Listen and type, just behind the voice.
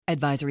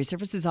Advisory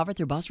services offered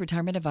through Boss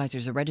Retirement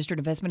Advisors, a registered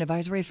investment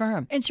advisory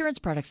firm. Insurance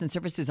products and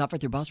services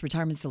offered through Boss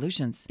Retirement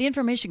Solutions. The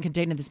information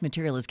contained in this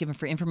material is given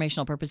for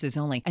informational purposes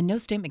only, and no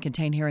statement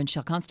contained herein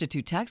shall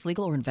constitute tax,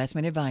 legal, or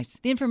investment advice.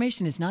 The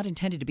information is not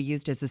intended to be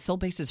used as the sole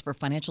basis for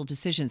financial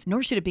decisions,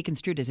 nor should it be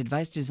construed as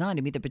advice designed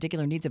to meet the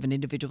particular needs of an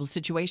individual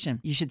situation.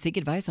 You should seek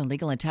advice on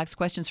legal and tax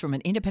questions from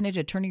an independent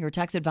attorney or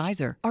tax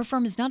advisor. Our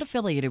firm is not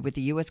affiliated with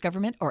the U.S.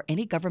 government or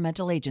any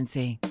governmental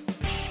agency.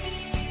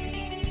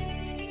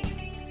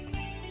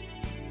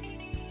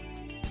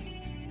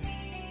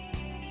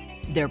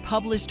 They're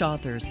published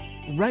authors,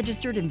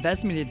 registered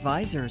investment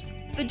advisors,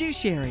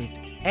 fiduciaries,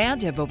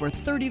 and have over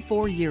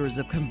 34 years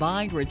of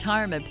combined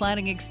retirement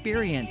planning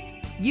experience.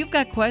 You've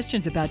got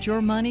questions about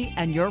your money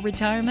and your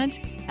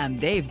retirement, and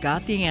they've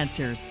got the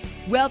answers.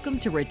 Welcome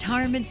to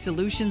Retirement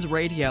Solutions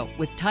Radio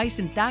with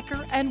Tyson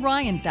Thacker and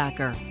Ryan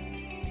Thacker.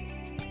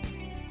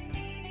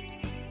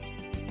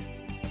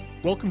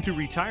 Welcome to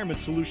Retirement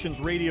Solutions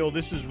Radio.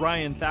 This is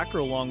Ryan Thacker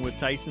along with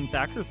Tyson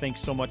Thacker. Thanks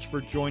so much for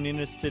joining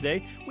us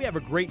today. We have a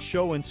great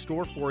show in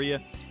store for you.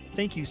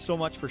 Thank you so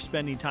much for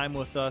spending time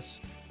with us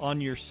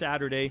on your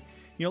Saturday.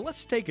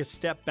 Let's take a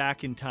step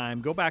back in time.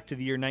 Go back to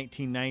the year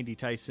 1990,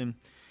 Tyson.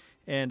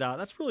 And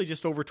that's really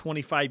just over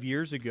 25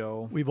 years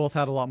ago. We both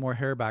had a lot more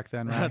hair back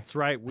then, right? That's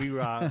right.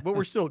 But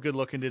we're still good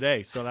looking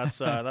today, so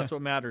that's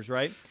what matters,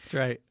 right? That's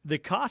right. The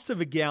cost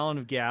of a gallon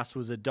of gas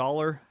was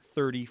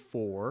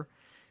 $1.34.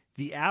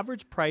 The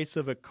average price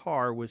of a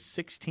car was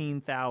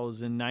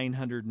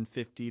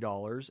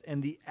 $16,950,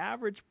 and the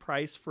average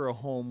price for a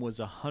home was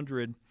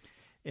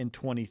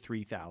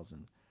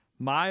 $123,000.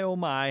 My, oh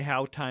my,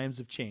 how times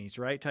have changed,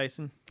 right,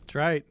 Tyson? That's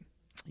right.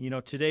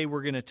 Today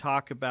we're going to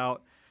talk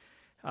about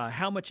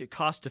how much it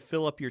costs to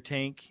fill up your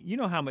tank. You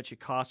know how much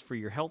it costs for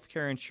your health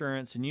care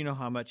insurance, and you know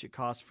how much it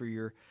costs for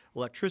your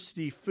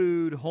electricity,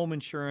 food, home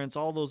insurance,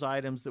 all those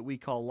items that we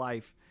call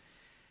life.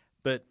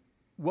 But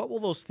what will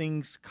those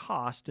things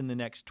cost in the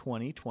next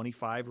 20,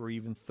 25, or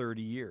even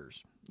 30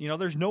 years?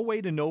 There's no way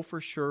to know for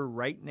sure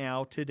right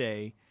now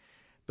today,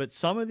 but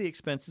some of the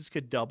expenses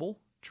could double,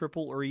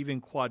 triple, or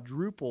even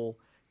quadruple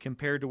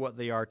compared to what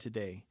they are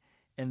today.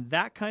 And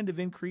that kind of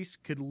increase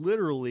could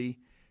literally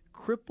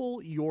cripple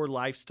your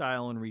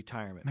lifestyle in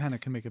retirement. Man, it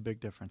can make a big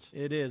difference.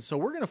 It is. So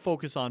we're going to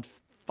focus on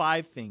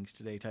five things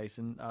today,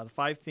 Tyson.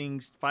 Five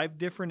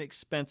different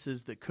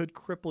expenses that could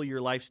cripple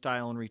your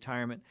lifestyle in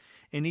retirement,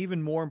 and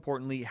even more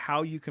importantly,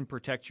 how you can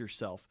protect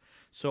yourself.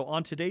 So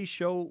on today's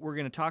show, we're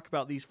going to talk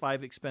about these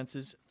five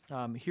expenses.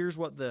 Here's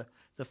what the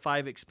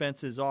five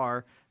expenses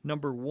are.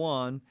 Number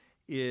one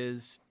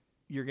is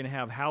you're going to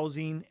have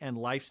housing and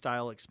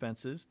lifestyle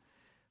expenses.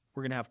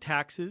 We're going to have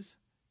taxes,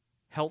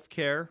 health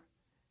care,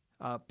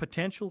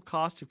 potential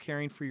cost of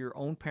caring for your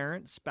own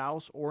parent,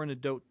 spouse, or an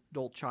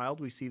adult child.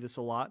 We see this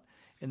a lot.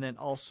 And then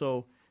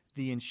also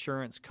the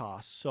insurance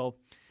costs. So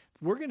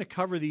we're going to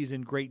cover these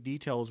in great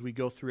detail as we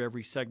go through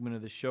every segment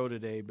of the show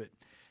today. But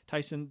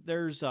Tyson,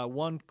 there's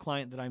one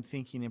client that I'm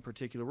thinking in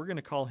particular. We're going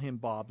to call him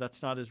Bob.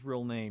 That's not his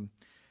real name.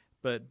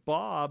 But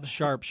Bob...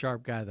 Sharp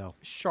guy, though.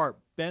 Sharp.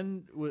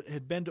 Ben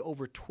had been to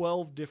over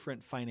 12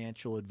 different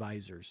financial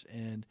advisors.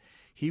 And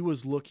he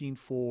was looking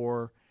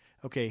for,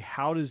 okay,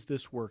 how does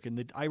this work?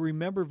 And I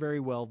remember very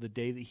well the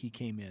day that he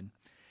came in.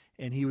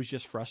 And he was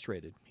just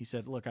frustrated. He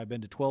said, look, I've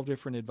been to 12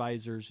 different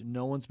advisors.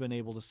 No one's been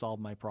able to solve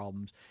my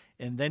problems.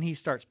 And then he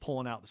starts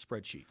pulling out the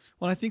spreadsheets.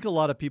 Well, I think a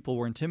lot of people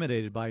were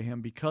intimidated by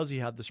him because he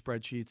had the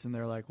spreadsheets. And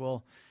they're like,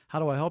 well, how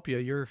do I help you?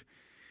 You're,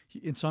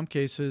 in some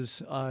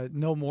cases,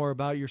 know more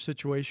about your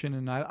situation.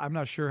 And I'm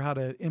not sure how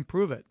to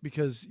improve it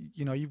because,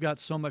 you've got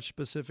so much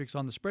specifics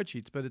on the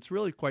spreadsheets. But it's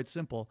really quite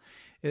simple.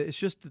 It's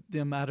just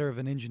the matter of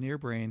an engineer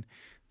brain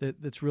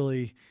that's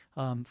really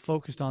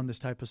focused on this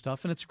type of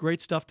stuff. And it's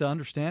great stuff to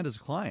understand as a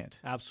client.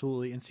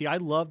 Absolutely. And see, I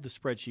love the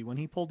spreadsheet. When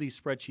he pulled these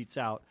spreadsheets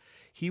out,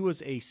 he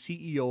was a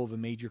CEO of a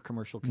major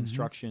commercial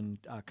construction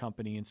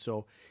company. And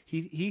so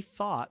he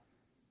thought,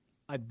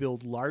 I'd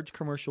build large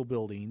commercial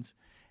buildings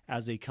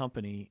as a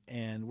company,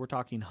 and we're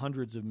talking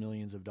hundreds of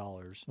millions of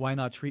dollars. Why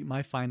not treat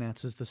my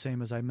finances the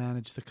same as I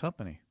manage the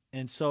company?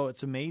 And so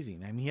it's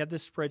amazing. I mean, he had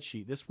this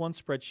spreadsheet, this one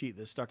spreadsheet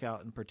that stuck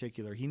out in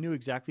particular. He knew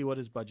exactly what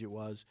his budget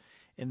was,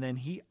 and then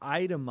he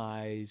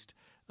itemized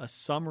a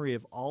summary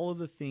of all of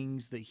the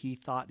things that he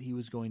thought he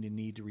was going to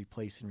need to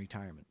replace in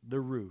retirement.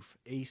 The roof,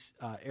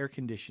 air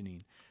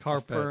conditioning,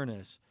 carpet, a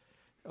furnace,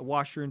 a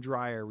washer and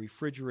dryer,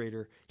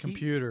 refrigerator.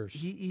 Computers.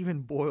 He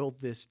even boiled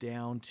this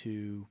down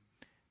to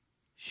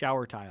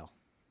shower tile.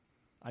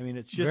 I mean,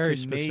 it's just very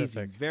amazing.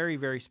 Specific. Very,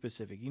 very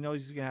specific. He's going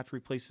to have to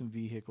replace some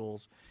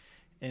vehicles.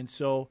 And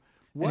so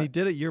and he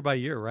did it year by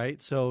year,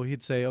 right? So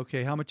he'd say,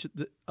 okay, how much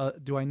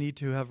do I need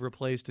to have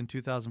replaced in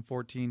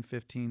 2014,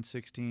 15,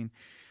 16,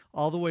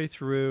 all the way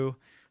through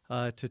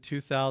to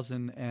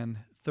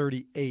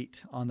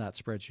 2038 on that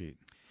spreadsheet.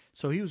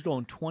 So he was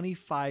going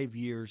 25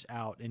 years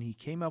out, and he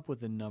came up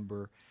with a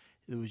number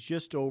that was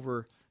just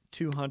over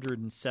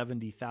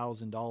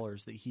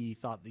 $270,000 that he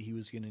thought that he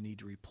was going to need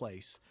to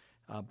replace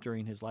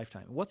during his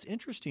lifetime. What's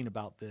interesting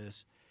about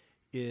this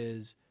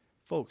is,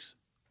 folks,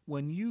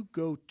 when you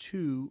go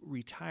to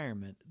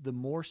retirement, the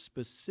more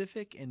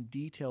specific and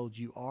detailed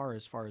you are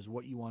as far as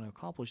what you want to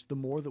accomplish, the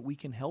more that we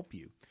can help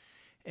you.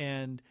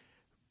 And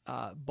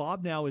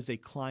Bob now is a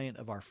client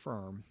of our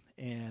firm,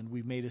 and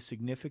we've made a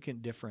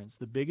significant difference.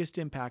 The biggest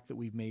impact that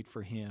we've made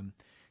for him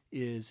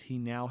is he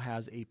now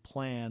has a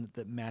plan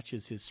that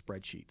matches his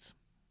spreadsheets.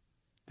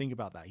 Think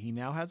about that. He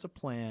now has a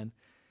plan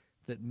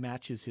that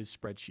matches his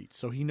spreadsheets.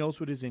 So he knows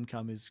what his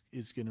income is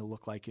going to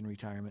look like in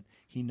retirement.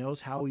 He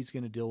knows how he's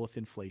going to deal with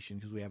inflation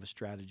because we have a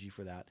strategy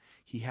for that.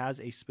 He has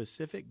a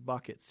specific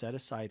bucket set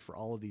aside for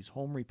all of these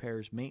home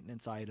repairs,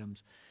 maintenance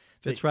items.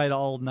 Fits right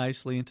all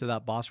nicely into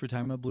that Boss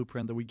Retirement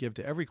Blueprint that we give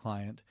to every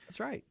client. That's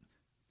right.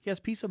 He has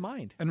peace of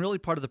mind. And really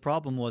part of the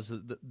problem was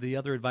that the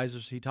other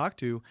advisors he talked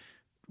to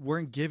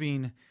weren't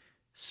giving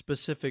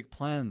specific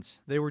plans.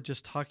 They were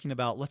just talking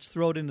about, let's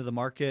throw it into the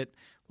market,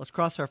 let's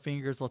cross our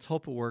fingers, let's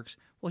hope it works.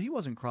 Well, he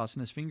wasn't crossing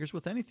his fingers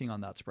with anything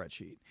on that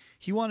spreadsheet.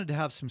 He wanted to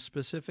have some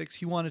specifics.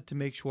 He wanted to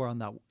make sure on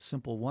that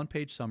simple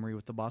one-page summary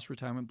with the Boss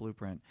Retirement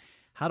Blueprint,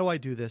 how do I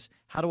do this?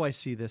 How do I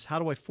see this? How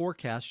do I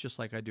forecast just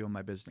like I do in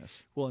my business?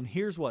 Well, and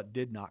here's what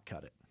did not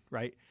cut it,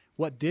 right?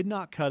 What did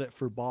not cut it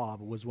for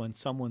Bob was when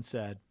someone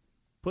said,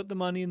 put the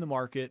money in the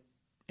market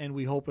and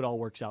we hope it all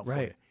works out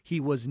for you. He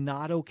was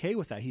not okay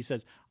with that. He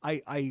says,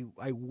 I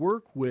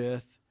work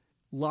with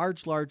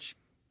large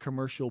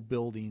commercial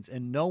buildings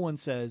and no one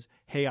says,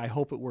 hey, I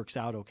hope it works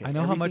out okay. I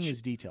know Everything how much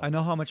is detailed. I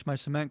know how much my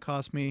cement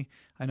cost me.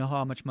 I know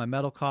how much my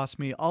metal cost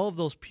me. All of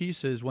those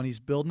pieces when he's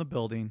building a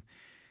building,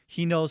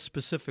 he knows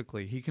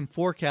specifically. He can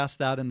forecast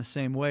that in the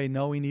same way,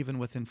 knowing even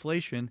with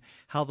inflation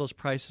how those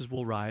prices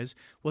will rise,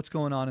 what's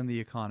going on in the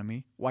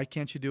economy. Why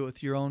can't you do it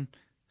with your own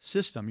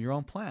system, your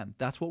own plan?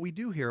 That's what we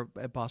do here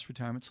at Boss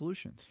Retirement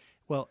Solutions.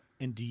 Well,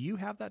 and do you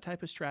have that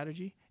type of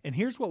strategy? And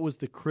here's what was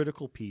the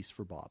critical piece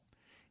for Bob,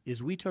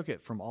 is we took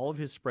it from all of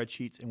his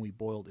spreadsheets and we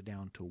boiled it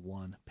down to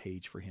one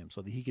page for him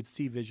so that he could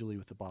see visually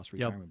with the Boss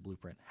Retirement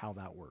Blueprint how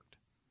that worked.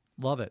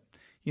 Love it.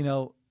 You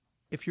know,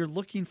 if you're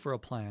looking for a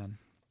plan,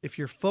 if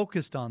you're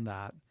focused on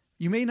that,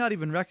 you may not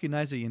even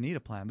recognize that you need a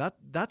plan.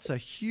 That's a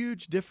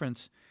huge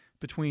difference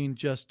between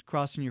just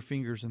crossing your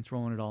fingers and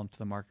throwing it all into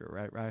the market,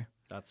 right?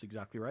 That's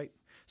exactly right.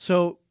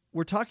 So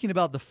we're talking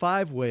about the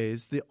 5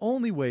 ways, the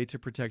only way to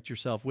protect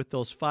yourself with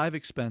those 5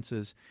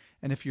 expenses.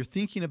 And if you're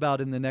thinking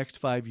about in the next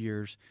 5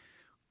 years,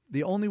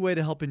 the only way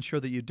to help ensure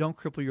that you don't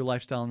cripple your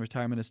lifestyle in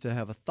retirement is to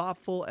have a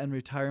thoughtful and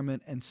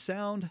retirement and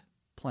sound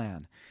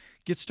plan.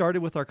 Get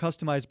started with our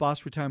customized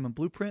Boss Retirement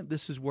Blueprint.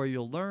 This is where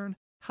you'll learn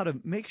how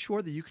to make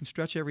sure that you can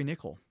stretch every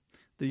nickel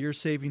that you're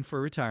saving for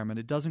retirement.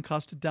 It doesn't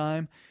cost a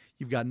dime.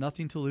 You've got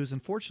nothing to lose.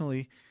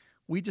 Unfortunately,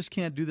 we just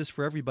can't do this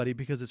for everybody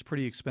because it's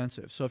pretty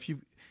expensive. So if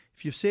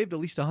you've saved at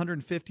least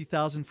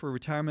 $150,000 for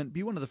retirement,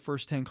 be one of the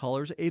first 10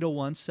 callers,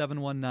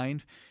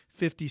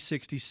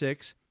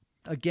 801-719-5066.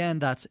 Again,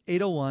 that's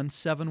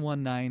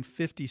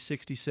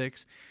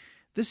 801-719-5066.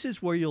 This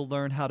is where you'll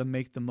learn how to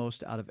make the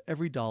most out of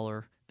every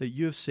dollar that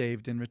you have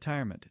saved in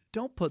retirement.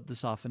 Don't put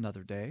this off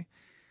another day.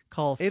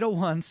 Call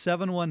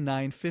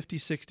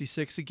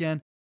 801-719-5066.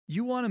 Again,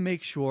 you want to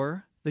make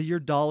sure that your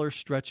dollar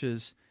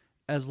stretches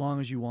as long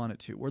as you want it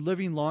to. We're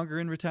living longer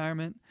in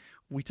retirement.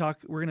 We're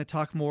going to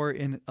talk more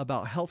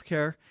about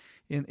healthcare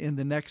in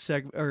the next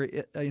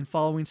in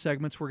following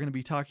segments. We're going to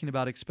be talking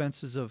about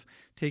expenses of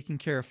taking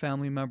care of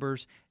family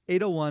members.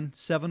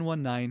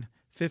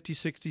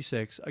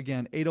 801-719-5066.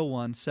 Again,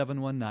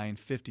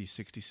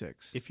 801-719-5066.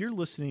 If you're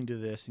listening to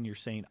this and you're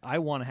saying, I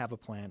want to have a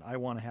plan, I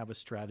want to have a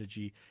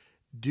strategy,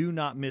 do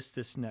not miss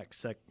this next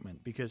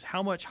segment, because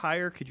how much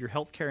higher could your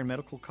healthcare and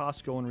medical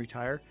costs go and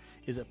retire?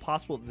 Is it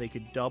possible that they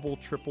could double,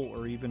 triple,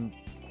 or even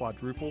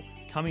quadruple?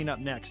 Coming up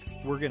next,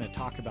 we're going to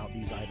talk about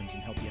these items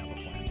and help you have a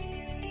plan.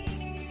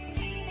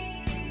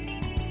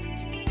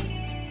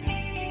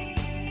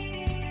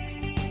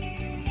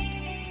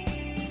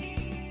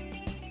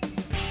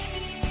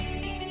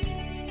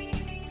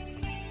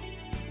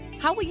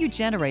 How will you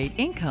generate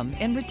income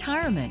in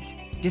retirement?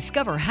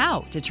 Discover how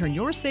to turn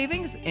your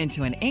savings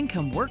into an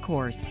income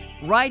workhorse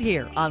right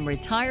here on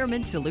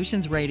Retirement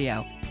Solutions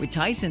Radio with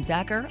Tyson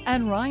Thacker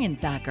and Ryan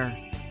Thacker.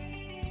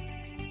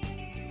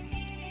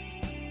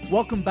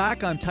 Welcome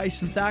back. I'm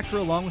Tyson Thacker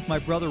along with my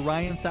brother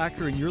Ryan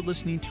Thacker, and you're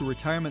listening to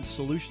Retirement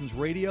Solutions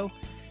Radio.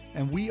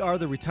 And we are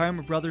the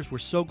Retirement Brothers. We're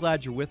so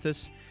glad you're with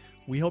us.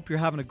 We hope you're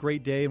having a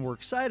great day, and we're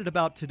excited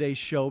about today's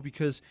show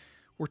because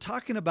we're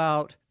talking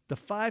about the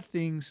 5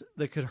 things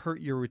that could hurt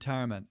your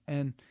retirement.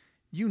 And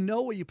you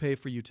know what you pay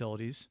for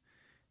utilities,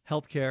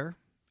 healthcare,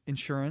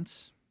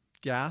 insurance,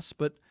 gas,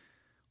 but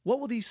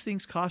what will these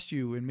things cost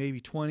you in maybe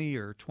 20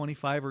 or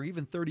 25 or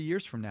even 30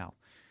 years from now?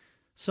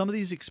 Some of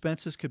these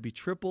expenses could be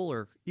triple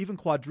or even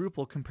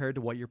quadruple compared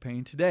to what you're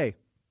paying today.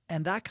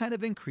 And that kind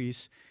of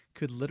increase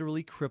could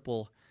literally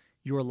cripple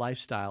your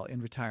lifestyle in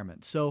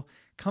retirement. So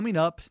coming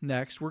up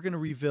next, we're going to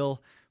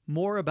reveal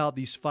more about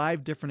these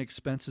 5 different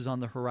expenses on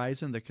the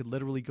horizon that could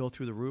literally go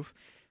through the roof,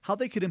 how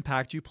they could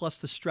impact you, plus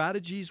the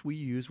strategies we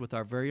use with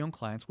our very own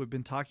clients. We've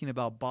been talking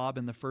about Bob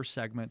in the first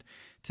segment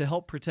to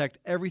help protect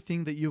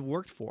everything that you've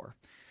worked for.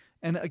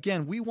 And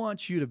again, we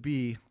want you to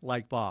be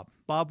like Bob.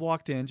 Bob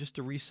walked in just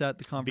to reset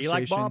the conversation. Be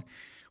like Bob.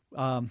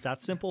 It's that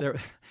simple.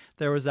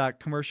 There was that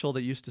commercial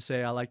that used to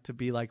say, "I like to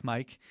be like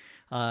Mike,"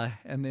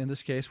 and in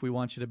this case, we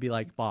want you to be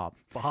like Bob.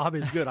 Bob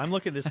is good. I'm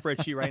looking at this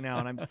spreadsheet right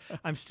now, and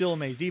I'm still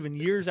amazed. Even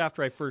years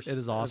after I first It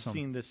is awesome.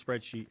 seen this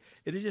spreadsheet,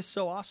 it is just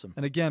so awesome.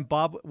 And again,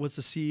 Bob was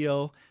the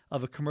CEO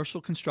of a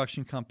commercial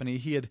construction company.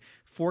 He had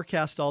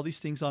forecast all these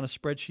things on a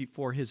spreadsheet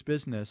for his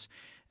business,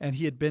 and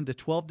he had been to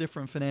 12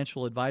 different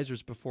financial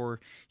advisors before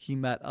he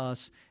met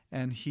us,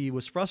 and he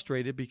was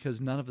frustrated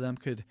because none of them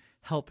could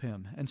help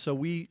him. And so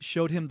we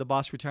showed him the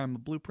Boss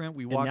Retirement Blueprint.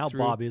 We walked and now through.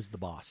 Bob is the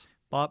boss.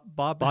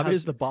 Bob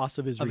is the boss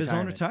of his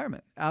own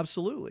retirement.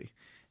 Absolutely.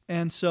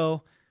 And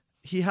so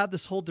he had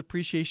this whole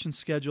depreciation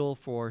schedule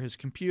for his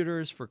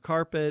computers, for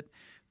carpet,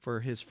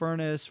 for his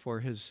furnace, for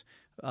his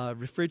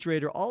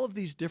refrigerator, all of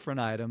these different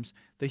items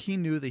that he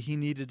knew that he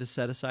needed to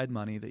set aside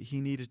money, that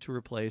he needed to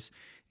replace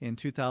in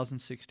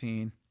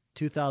 2016,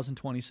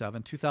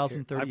 2027,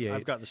 2038.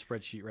 I've got the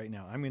spreadsheet right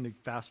now. I'm going to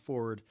fast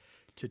forward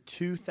to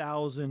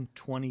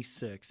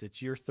 2026.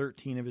 It's year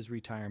 13 of his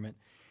retirement.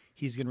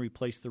 He's going to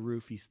replace the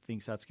roof. He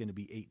thinks that's going to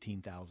be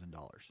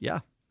 $18,000. Yeah.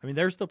 I mean,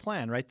 there's the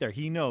plan right there.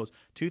 He knows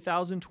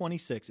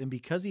 2026, and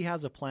because he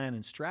has a plan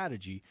and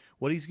strategy,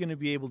 what he's going to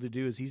be able to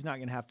do is he's not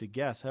going to have to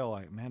guess, do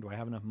I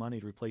have enough money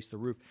to replace the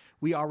roof?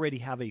 We already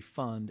have a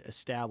fund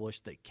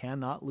established that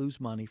cannot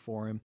lose money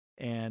for him,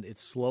 and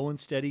it's slow and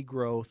steady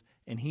growth,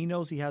 and he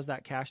knows he has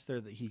that cash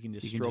there that he can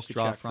just stroke a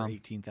check for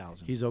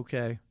 $18,000. He's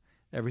okay.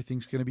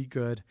 Everything's going to be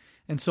good.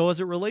 And so as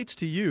it relates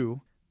to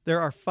you, there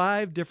are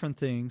 5 different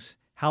things: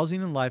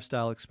 housing and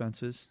lifestyle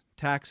expenses,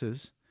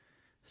 taxes,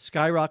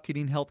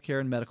 skyrocketing healthcare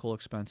and medical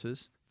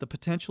expenses, the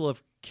potential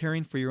of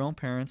caring for your own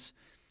parents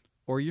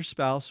or your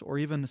spouse or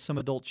even some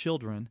adult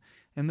children,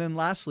 and then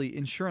lastly,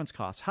 insurance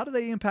costs. How do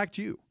they impact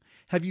you?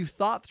 Have you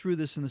thought through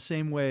this in the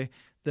same way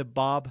that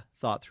Bob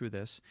thought through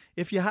this?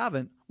 If you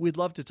haven't, we'd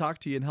love to talk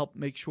to you and help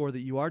make sure that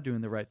you are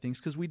doing the right things,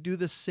 because we do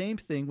the same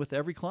thing with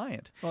every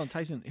client. Well, and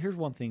Tyson, here's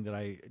one thing that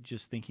I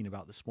just thinking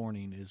about this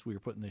morning as we were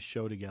putting this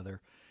show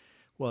together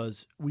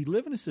was we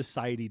live in a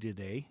society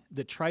today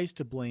that tries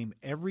to blame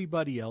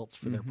everybody else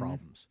for their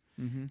problems.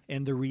 Mm-hmm.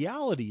 And the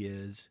reality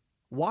is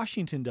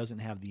Washington doesn't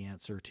have the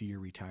answer to your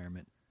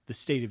retirement. The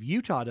state of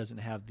Utah doesn't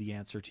have the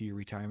answer to your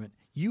retirement.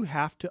 You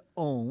have to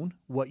own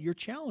what your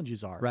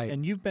challenges are. Right.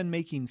 And you've been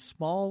making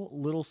small,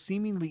 little,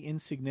 seemingly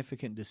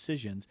insignificant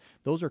decisions.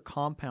 Those are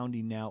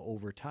compounding now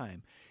over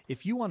time.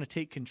 If you want to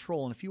take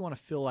control and if you want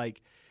to feel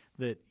like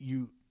that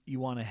you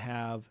want to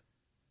have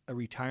a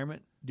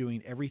retirement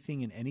doing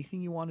everything and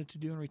anything you wanted to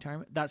do in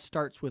retirement, that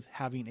starts with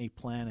having a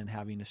plan and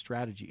having a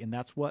strategy. And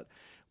that's what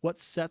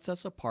sets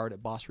us apart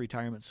at Boss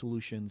Retirement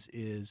Solutions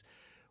is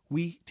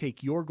we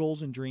take your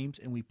goals and dreams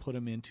and we put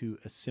them into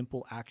a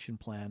simple action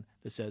plan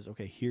that says,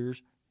 okay,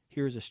 here's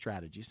a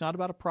strategy. It's not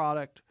about a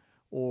product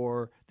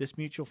or this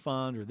mutual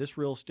fund or this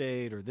real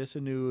estate or this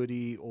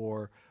annuity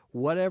or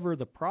whatever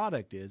the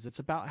product is. It's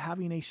about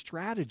having a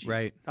strategy.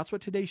 Right. That's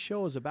what today's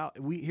show is about.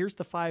 Here's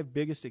the 5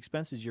 biggest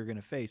expenses you're going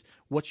to face.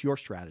 What's your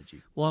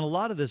strategy? Well, and a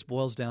lot of this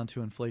boils down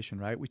to inflation,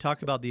 right? We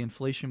talk about the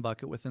inflation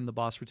bucket within the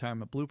Boss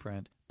Retirement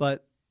Blueprint.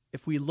 But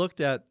if we looked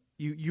at,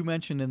 you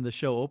mentioned in the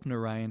show opener,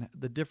 Ryan,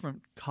 the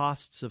different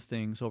costs of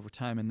things over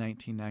time in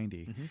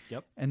 1990. Mm-hmm.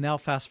 Yep. And now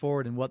fast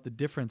forward and what the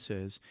difference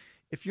is.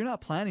 If you're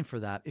not planning for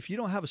that, if you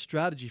don't have a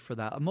strategy for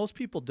that, most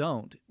people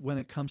don't when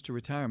it comes to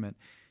retirement,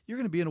 you're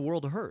going to be in a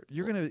world of hurt.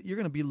 You're going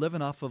to be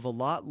living off of a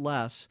lot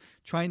less,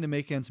 trying to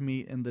make ends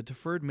meet, and the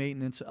deferred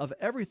maintenance of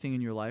everything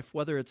in your life,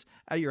 whether it's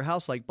at your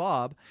house like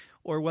Bob,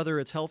 or whether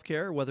it's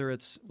healthcare, whether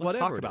it's whatever. Let's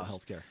talk about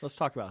healthcare. Let's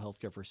talk about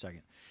healthcare for a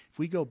second. If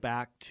we go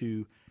back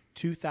to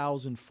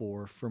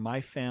 2004, for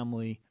my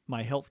family,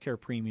 my healthcare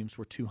premiums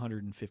were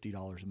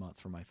 $250 a month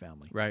for my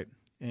family. Right.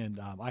 And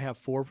I have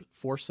four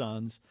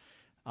sons,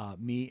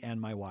 me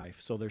and my wife.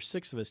 So there's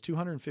 6 of us,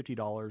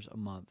 $250 a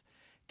month.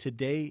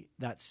 Today,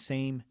 that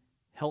same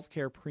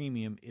healthcare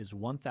premium is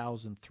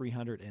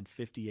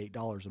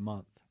 $1,358 a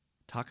month.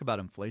 Talk about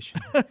inflation.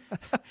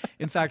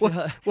 In fact,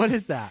 what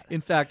is that?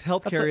 In fact,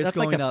 healthcare is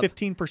going like a up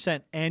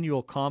 15%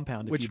 annual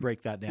compound if you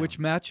break that down. Which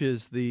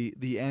matches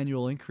the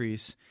annual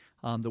increase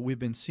that we've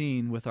been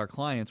seeing with our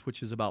clients,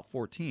 which is about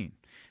 14.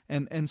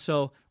 And as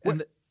a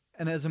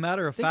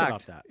matter of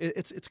fact,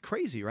 it's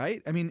crazy,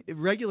 right? I mean,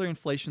 regular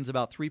inflation is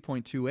about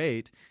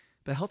 3.28,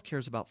 but healthcare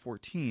is about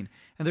 14.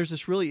 And there's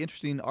this really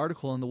interesting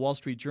article in the Wall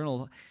Street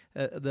Journal.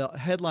 The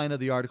headline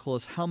of the article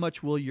is, "How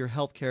much will your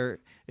healthcare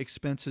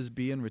expenses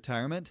be in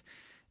retirement?"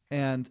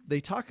 And they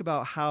talk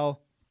about how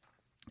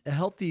a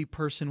healthy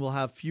person will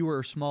have fewer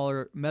or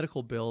smaller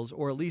medical bills,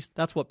 or at least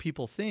that's what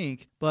people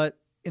think. But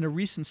in a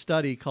recent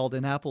study called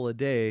An Apple a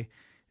Day,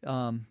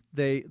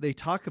 they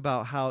talk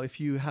about how if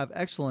you have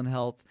excellent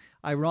health,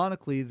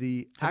 ironically,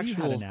 the Have actual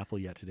you had an apple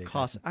yet today,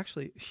 cost Tyson?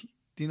 actually.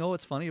 Do you know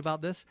what's funny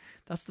about this?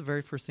 That's the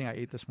very first thing I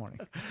ate this morning.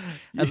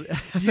 You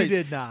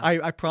did not.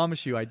 I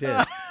promise you I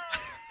did.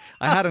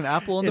 I had an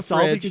apple in the It's all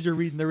fridge. because you're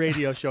reading the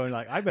radio show and you're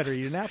like, I better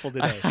eat an apple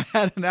today. I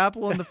had an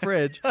apple in the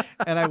fridge,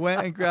 and I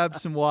went and grabbed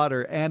some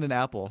water and an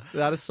apple.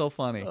 That is so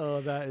funny.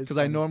 Oh, that is Because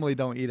I funny. normally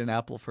don't eat an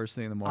apple first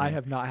thing in the morning. I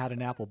have not had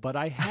an apple, but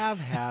I have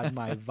had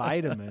my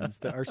vitamins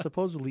that are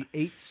supposedly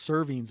 8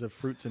 servings of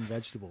fruits and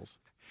vegetables.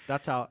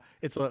 That's how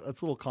it's a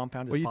little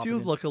compound. Well, you do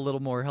look a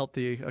little more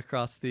healthy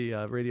across the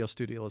radio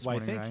studio this Why,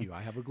 morning, thank Ryan. you.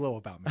 I have a glow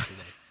about me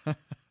today.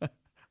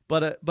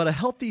 But a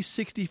healthy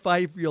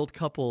 65-year-old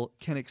couple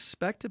can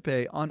expect to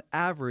pay, on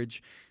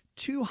average,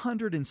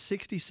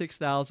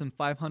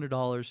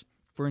 $266,500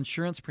 for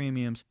insurance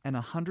premiums and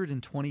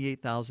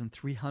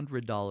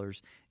 $128,300 in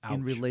Ouch.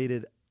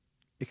 related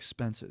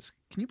expenses.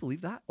 Can you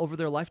believe that? Over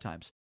their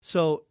lifetimes.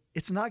 So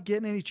it's not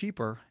getting any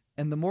cheaper.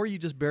 And the more you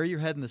just bury your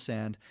head in the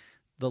sand,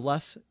 the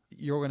less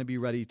you're going to be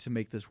ready to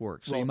make this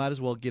work. So Well- you might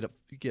as well get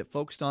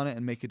focused on it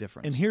and make a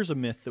difference. And here's a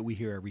myth that we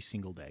hear every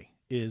single day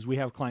is we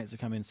have clients that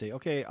come in and say,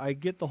 okay, I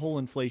get the whole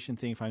inflation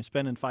thing. If I'm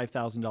spending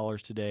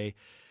 $5,000 today,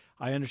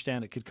 I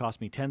understand it could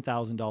cost me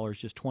 $10,000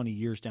 just 20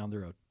 years down the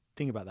road.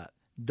 Think about that.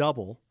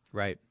 Double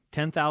right.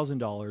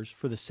 $10,000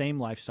 for the same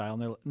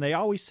lifestyle. And they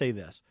always say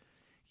this,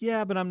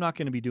 yeah, but I'm not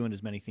going to be doing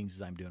as many things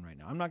as I'm doing right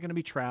now. I'm not going to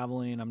be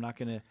traveling. I'm not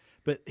going to.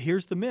 But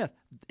here's the myth.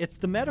 It's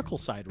the medical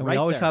side, And right we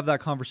always there. have that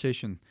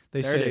conversation.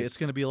 They There say it is. it's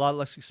going to be a lot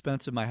less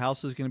expensive. My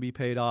house is going to be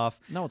paid off.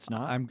 No, it's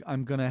not.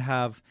 I'm going to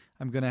have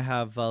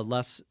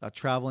less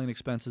traveling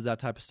expenses, that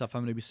type of stuff.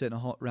 I'm going to be sitting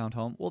around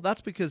home. Well, that's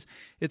because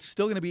it's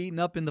still going to be eaten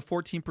up in the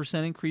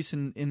 14% increase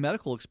in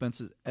medical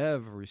expenses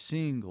every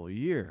single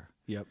year.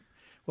 Yep.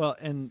 Well,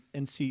 and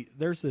see,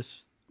 there's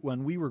this,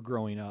 when we were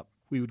growing up,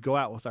 we would go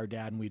out with our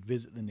dad and we'd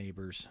visit the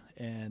neighbors,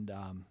 and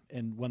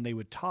when they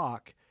would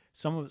talk,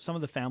 some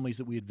of the families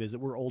that we would visit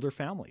were older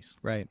families,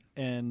 Right.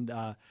 and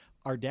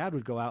our dad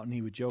would go out and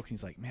he would joke, and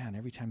he's like, man,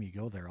 every time you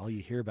go there, all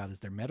you hear about is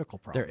their medical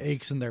problems. Their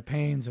aches and their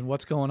pains and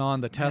what's going on,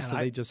 the tests Man,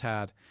 that they just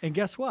had. And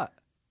guess what?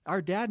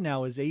 Our dad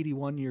now is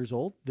 81 years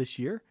old this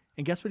year,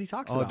 and guess what he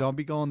talks Oh, about? don't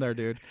be going there,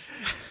 dude.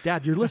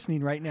 Dad, you're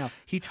listening right now.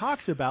 He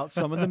talks about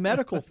some of the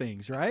medical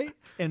things, right?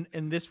 And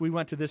we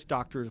went to this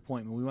doctor's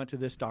appointment. We went to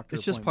this doctor's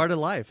It's just appointment. part of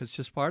life. It's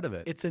just part of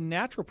it. It's a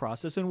natural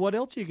process. And what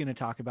else are you going to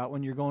talk about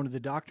when you're going to the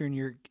doctor and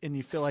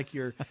you feel like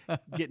you're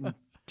getting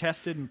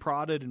tested and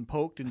prodded and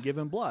poked and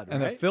given blood,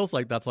 and right? it feels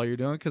like that's all you're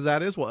doing because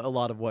that is a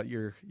lot of what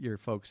you're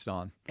focused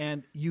on.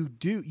 And you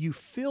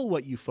feel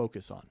what you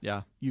focus on.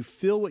 Yeah. You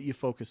feel what you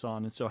focus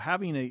on. And so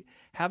having a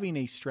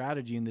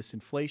strategy in this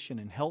inflation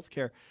and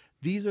healthcare,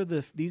 these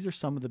are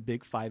some of the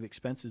big 5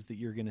 expenses that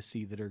you're going to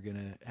see that are going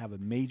to have a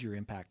major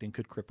impact and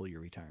could cripple your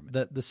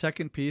retirement. The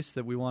second piece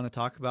that we want to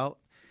talk about,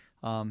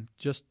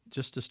 just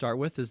to start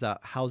with, is that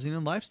housing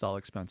and lifestyle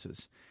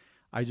expenses.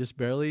 I just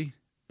barely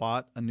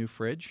bought a new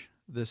fridge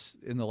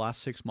in the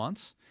last 6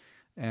 months,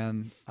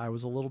 and I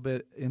was a little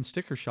bit in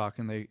sticker shock.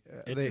 And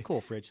It's a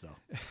cool fridge, though.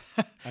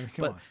 I mean,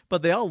 come on.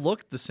 But they all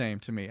looked the same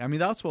to me. I mean,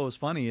 that's what was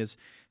funny is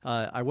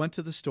I went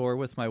to the store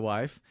with my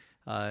wife,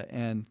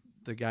 and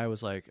the guy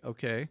was like,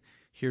 okay,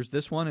 here's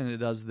this one, and it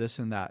does this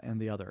and that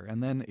and the other.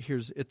 And then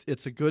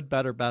it's a good,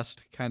 better,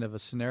 best kind of a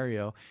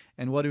scenario.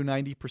 And what do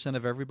 90%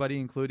 of everybody,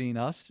 including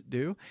us,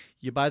 do?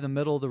 You buy the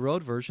middle of the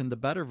road version, the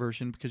better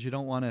version, because you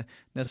don't want to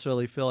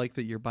necessarily feel like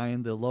that you're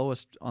buying the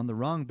lowest on the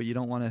rung, but you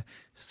don't want to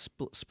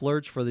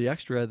splurge for the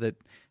extra that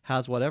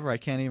has whatever. I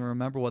can't even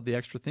remember what the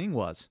extra thing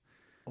was.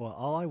 Well,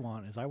 all I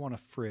want is a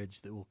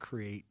fridge that will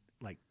create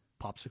like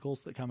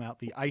popsicles that come out.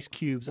 The ice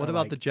cubes. What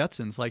about the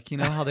Jetsons? Like, you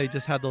know how they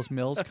just had those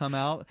mills come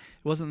out? It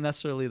wasn't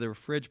necessarily the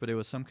fridge, but it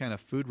was some kind of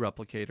food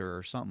replicator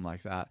or something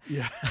like that.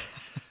 Yeah.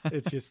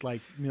 It's just like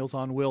Meals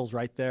on Wheels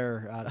right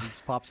there. It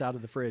just pops out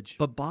of the fridge.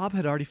 But Bob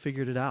had already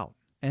figured it out.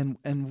 And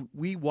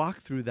we walked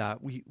through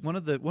that. One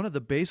of the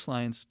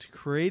baselines to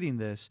creating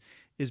this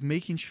is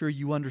making sure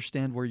you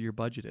understand where your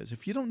budget is.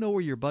 If you don't know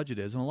where your budget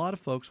is, and a lot of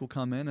folks will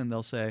come in and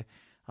they'll say,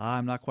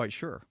 I'm not quite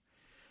sure.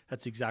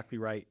 That's exactly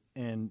right.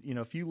 And,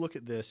 if you look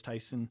at this,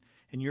 Tyson,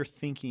 and you're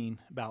thinking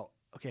about,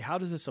 okay, how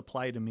does this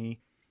apply to me?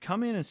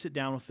 Come in and sit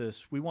down with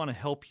us. We want to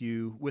help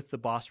you with the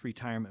Boss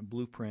Retirement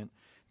Blueprint.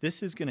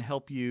 This is going to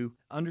help you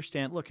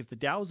understand, look, if the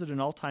Dow is at an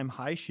all-time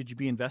high, should you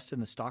be invested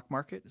in the stock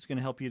market? It's going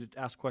to help you to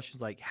ask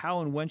questions like,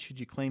 how and when should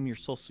you claim your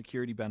Social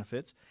Security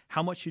benefits?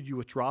 How much should you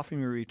withdraw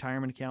from your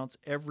retirement accounts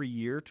every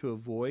year to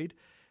avoid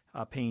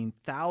paying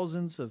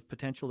thousands of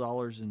potential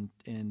dollars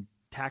in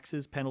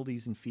taxes,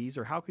 penalties, and fees?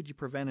 Or how could you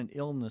prevent an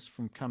illness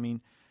from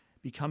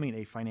becoming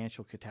a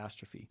financial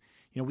catastrophe?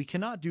 We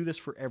cannot do this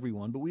for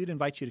everyone, but we'd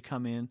invite you to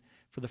come in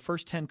for the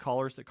first 10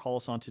 callers that call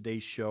us on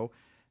today's show.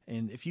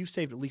 And if you've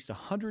saved at least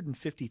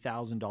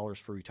 $150,000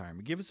 for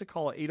retirement, give us a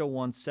call at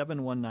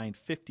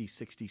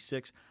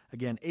 801-719-5066.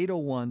 Again,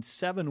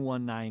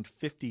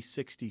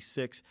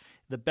 801-719-5066.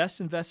 The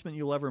best investment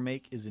you'll ever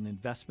make is an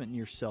investment in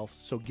yourself.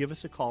 So give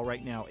us a call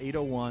right now,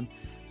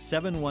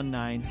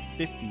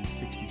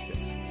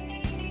 801-719-5066.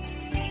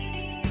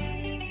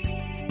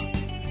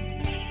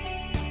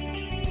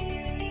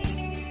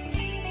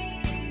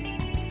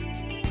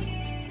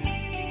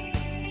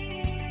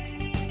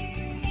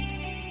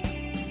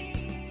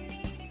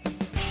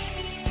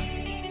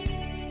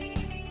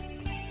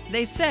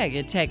 They say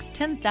it takes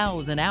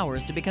 10,000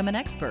 hours to become an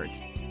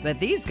expert, but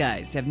these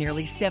guys have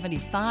nearly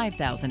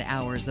 75,000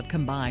 hours of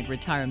combined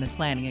retirement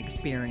planning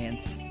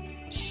experience.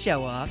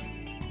 Show-offs.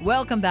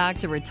 Welcome back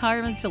to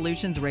Retirement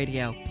Solutions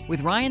Radio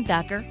with Ryan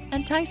Thacker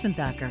and Tyson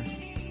Thacker.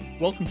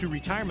 Welcome to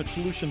Retirement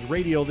Solutions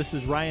Radio. This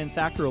is Ryan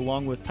Thacker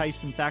along with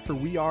Tyson Thacker.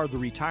 We are the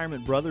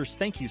Retirement Brothers.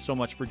 Thank you so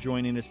much for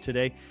joining us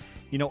today.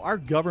 You know, our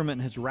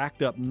government has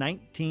racked up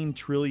 $19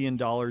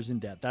 trillion in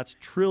debt. That's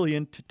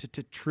trillion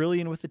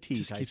with a T,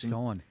 Just Tyson. keeps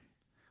going.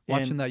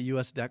 Watching that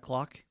U.S. debt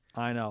clock.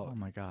 I know. Oh,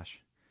 my gosh.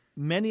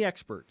 Many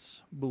experts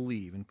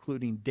believe,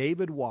 including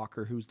David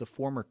Walker, who's the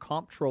former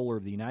comptroller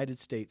of the United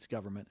States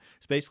government,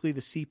 it's basically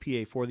the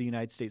CPA for the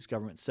United States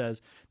government,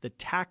 says that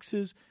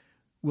taxes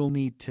will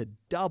need to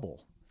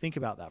double. Think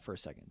about that for a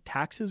second.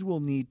 Taxes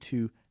will need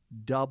to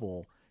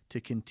double to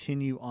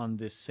continue on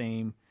this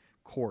same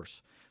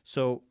course.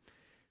 So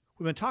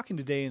we've been talking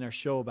today in our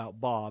show about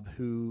Bob,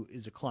 who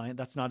is a client.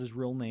 That's not his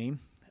real name,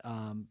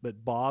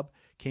 but Bob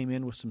came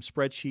in with some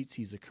spreadsheets.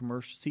 He's a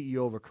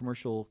CEO of a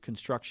commercial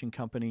construction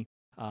company.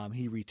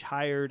 He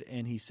retired,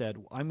 and he said,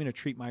 I'm going to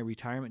treat my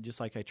retirement just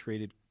like I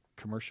traded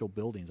commercial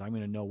buildings. I'm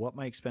going to know what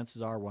my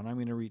expenses are, when I'm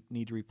going to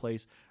need to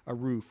replace a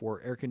roof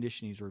or air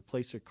conditioning, or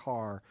replace a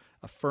car,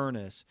 a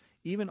furnace,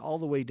 even all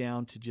the way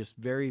down to just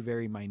very,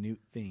 very minute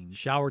things.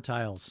 Shower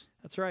tiles.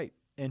 That's right.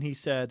 And he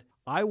said,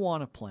 I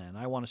want a plan.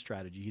 I want a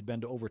strategy. He'd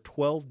been to over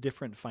 12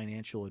 different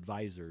financial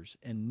advisors,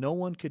 and no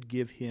one could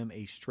give him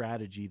a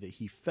strategy that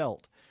he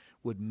felt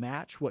would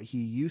match what he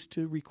used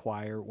to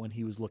require when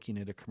he was looking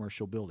at a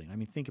commercial building. I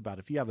mean, think about it.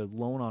 If you have a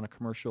loan on a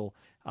commercial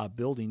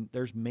building,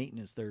 there's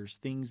maintenance, there's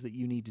things that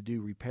you need to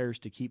do, repairs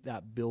to keep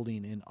that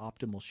building in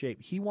optimal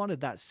shape. He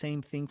wanted that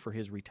same thing for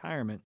his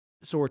retirement.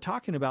 So we're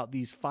talking about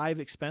these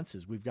 5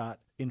 expenses. We've got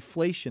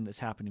inflation that's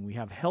happening. We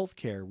have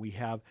healthcare. We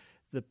have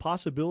the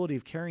possibility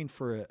of caring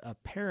for a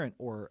parent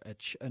or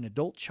an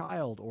adult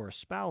child or a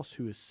spouse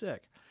who is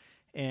sick.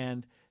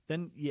 And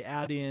then you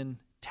add in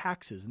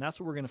taxes, and that's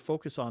what we're going to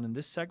focus on in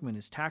this segment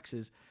is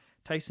taxes.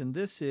 Tyson,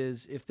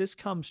 if this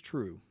comes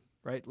true,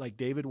 right, like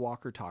David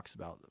Walker talks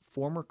about,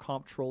 former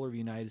comptroller of the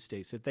United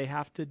States, if they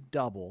have to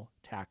double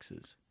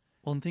taxes.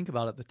 Well, and think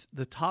about it.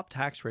 The top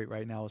tax rate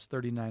right now is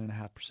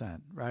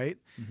 39.5%, right?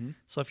 Mm-hmm.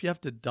 So if you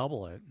have to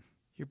double it,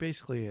 you're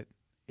basically at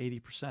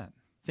 80%.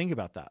 Think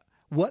about that.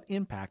 What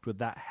impact would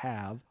that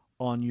have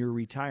on your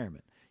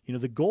retirement? You know,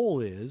 the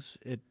goal is,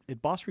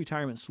 at Boss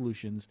Retirement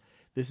Solutions,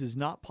 this is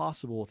not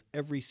possible with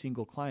every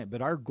single client,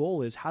 but our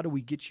goal is, how do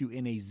we get you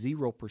in a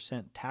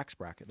 0% tax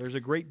bracket? There's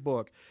a great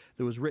book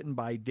that was written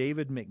by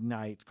David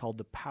McKnight called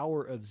The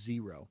Power of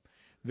Zero.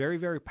 Very,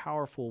 very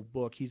powerful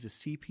book. He's a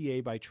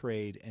CPA by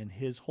trade, and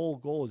his whole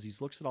goal is he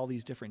looks at all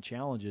these different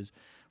challenges,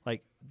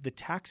 like the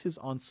taxes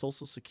on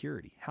Social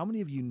Security. How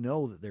many of you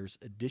know that there's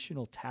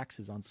additional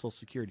taxes on Social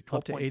Security?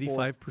 Up to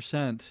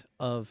 85%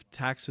 of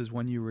taxes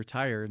when you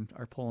retire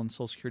are pulling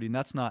Social Security, and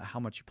that's not how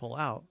much you pull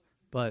out,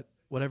 but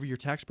whatever your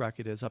tax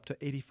bracket is, up to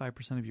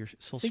 85% of your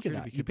Social Security. Think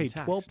of that. You paid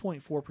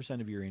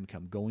 12.4% of your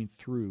income going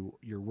through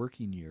your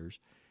working years.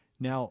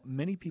 Now,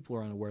 many people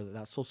are unaware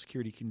that Social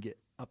Security can get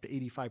up to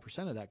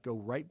 85% of that go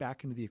right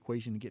back into the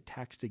equation and get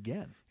taxed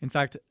again. In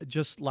fact,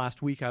 just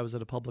last week I was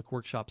at a public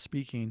workshop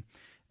speaking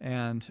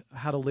and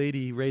had a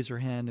lady raise her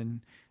hand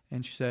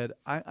and she said,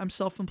 I'm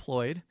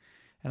self-employed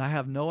and I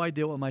have no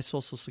idea what my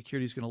Social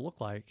Security is going to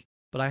look like,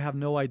 but I have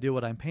no idea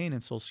what I'm paying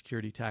in Social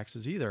Security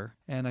taxes either.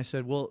 And I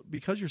said, well,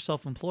 because you're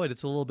self-employed,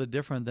 it's a little bit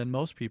different than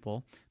most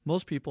people.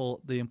 Most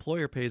people, the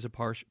employer pays a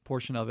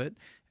portion of it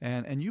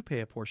and you pay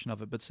a portion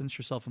of it. But since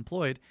you're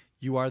self-employed,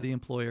 you are the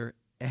employer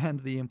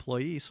and the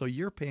employee, so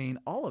you're paying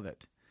all of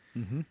it.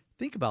 Mm-hmm.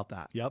 Think about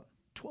that. Yep.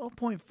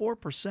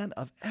 12.4%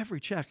 of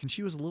every check, and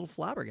she was a little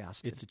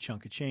flabbergasted. It's a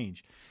chunk of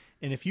change.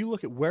 And if you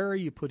look at where are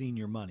you putting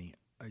your money,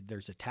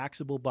 there's a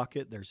taxable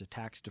bucket, there's a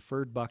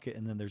tax-deferred bucket,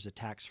 and then there's a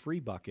tax-free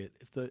bucket.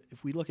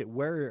 If we look at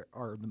where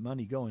are the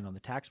money going on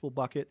the taxable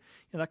bucket,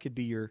 that could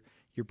be your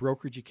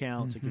brokerage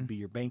accounts, it could be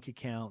your bank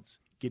accounts,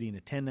 getting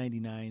a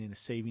 1099 and a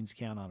savings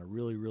account on a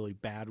really, really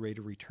bad rate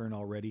of return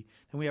already.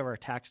 Then we have our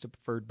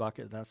tax-deferred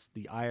bucket. That's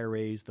the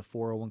IRAs, the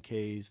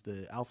 401ks,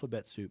 the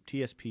alphabet soup,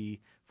 TSP,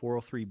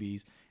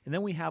 403bs. And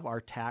then we have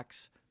our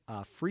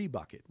tax-free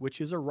bucket, which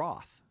is a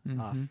Roth.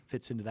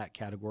 Fits into that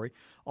category.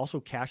 Also,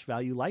 cash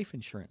value life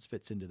insurance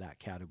fits into that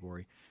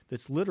category.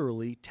 That's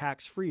literally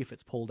tax-free if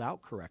it's pulled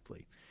out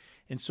correctly.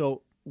 And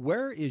so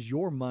where is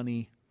your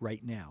money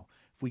right now?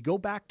 If we go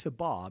back to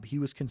Bob, he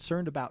was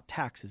concerned about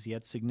taxes. He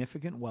had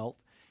significant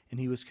wealth, and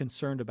he was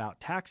concerned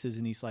about taxes.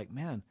 And he's like,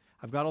 man,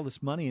 I've got all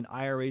this money in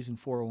IRAs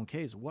and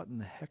 401ks. What in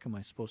the heck am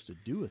I supposed to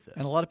do with this?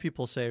 And a lot of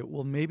people say,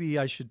 well, maybe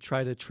I should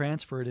try to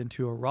transfer it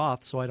into a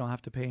Roth so I don't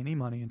have to pay any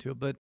money into it.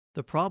 But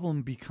the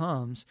problem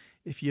becomes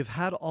if you've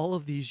had all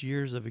of these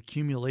years of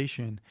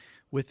accumulation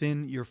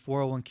within your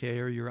 401k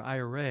or your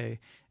IRA,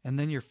 and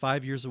then you're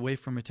 5 years away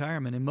from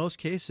retirement, in most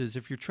cases,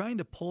 if you're trying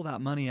to pull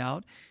that money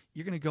out,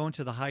 you're going to go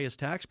into the highest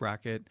tax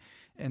bracket,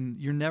 and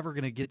you're never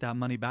going to get that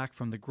money back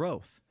from the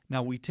growth.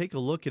 Now, we take a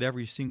look at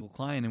every single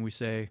client and we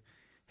say,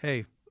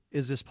 hey,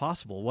 is this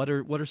possible? What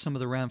are some of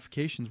the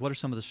ramifications? What are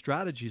some of the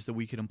strategies that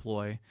we could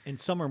employ? And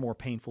some are more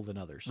painful than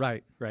others.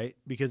 Right. Right?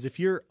 Because if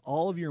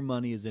all of your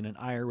money is in an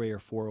IRA or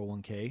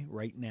 401k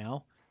right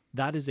now,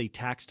 that is a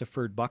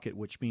tax-deferred bucket,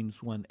 which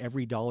means when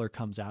every dollar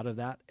comes out of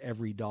that,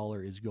 every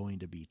dollar is going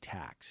to be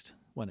taxed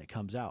when it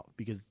comes out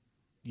because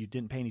you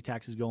didn't pay any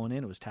taxes going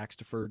in. It was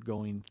tax-deferred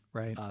going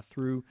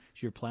through.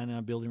 So you're planning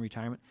on building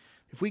retirement.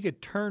 If we could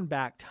turn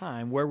back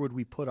time, where would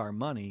we put our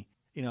money?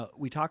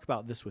 We talk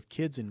about this with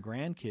kids and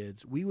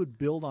grandkids. We would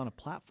build on a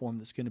platform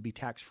that's going to be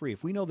tax-free.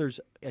 If we know there's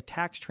a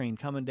tax train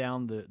coming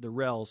down the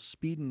rails,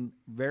 speeding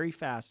very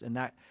fast, and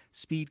that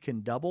speed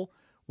can double,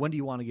 when do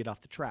you want to get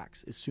off the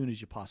tracks? As soon as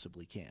you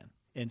possibly can.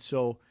 And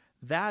so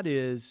that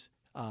is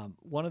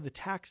one of the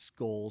tax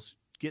goals,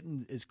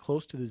 getting as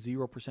close to the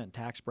 0%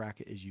 tax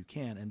bracket as you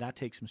can. And that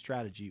takes some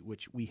strategy,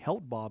 which we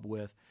help Bob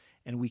with,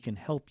 and we can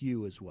help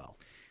you as well.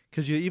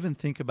 Because you even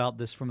think about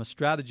this from a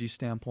strategy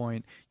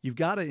standpoint, you've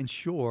got to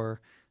ensure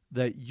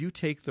that you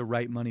take the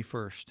right money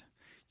first.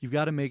 You've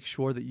got to make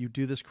sure that you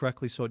do this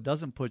correctly so it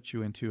doesn't put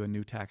you into a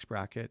new tax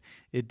bracket.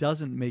 It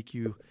doesn't make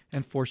you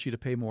and force you to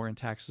pay more in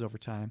taxes over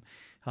time.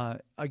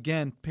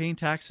 Again, paying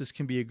taxes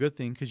can be a good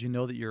thing because you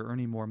know that you're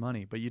earning more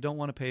money, but you don't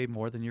want to pay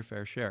more than your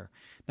fair share.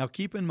 Now,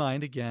 keep in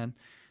mind, again,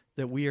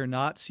 that we are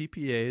not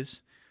CPAs.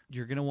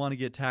 You're going to want to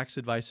get tax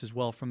advice as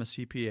well from a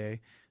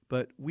CPA,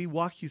 but we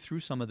walk you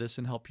through some of this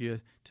and help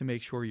you to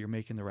make sure you're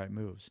making the right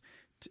moves.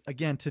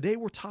 Again, today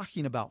we're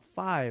talking about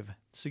 5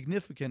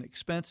 significant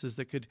expenses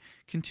that could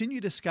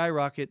continue to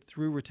skyrocket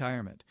through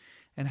retirement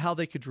and how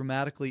they could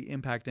dramatically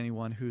impact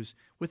anyone who's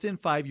within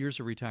 5 years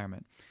of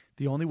retirement.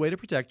 The only way to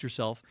protect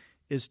yourself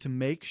is to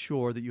make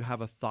sure that you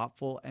have a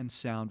thoughtful and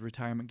sound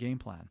retirement game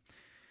plan.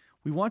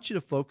 We want you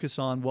to focus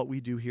on what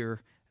we do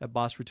here at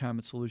Boss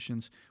Retirement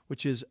Solutions,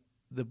 which is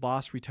the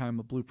Boss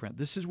Retirement Blueprint.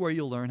 This is where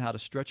you'll learn how to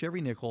stretch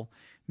every nickel,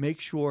 make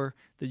sure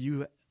that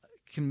you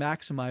can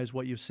maximize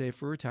what you've saved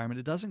for retirement.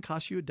 It doesn't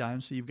cost you a dime,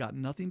 so you've got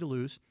nothing to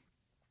lose.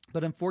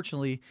 But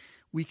unfortunately,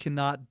 we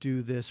cannot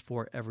do this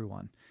for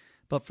everyone.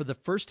 But for the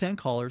first 10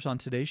 callers on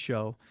today's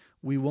show,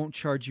 we won't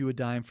charge you a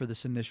dime for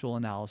this initial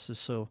analysis.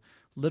 So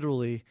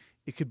literally,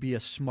 it could be a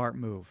smart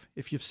move.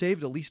 If you've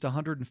saved at least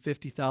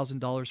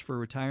 $150,000 for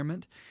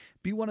retirement,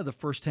 be one of the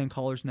first 10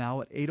 callers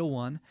now at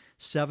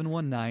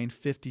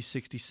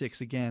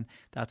 801-719-5066. Again,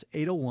 that's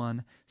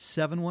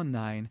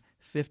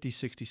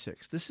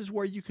 801-719-5066. This is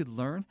where you could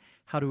learn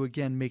how to,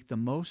 again, make the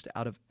most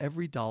out of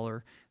every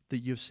dollar that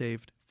you've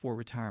saved for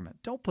retirement.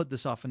 Don't put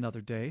this off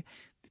another day.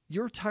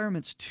 Your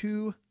retirement's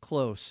too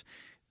close.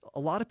 A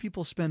lot of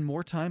people spend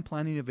more time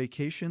planning a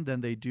vacation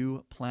than they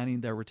do planning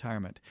their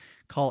retirement.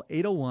 Call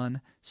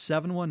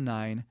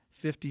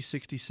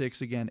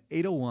 801-719-5066. Again,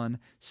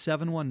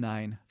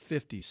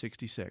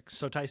 801-719-5066.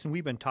 So, Tyson,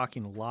 we've been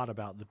talking a lot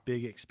about the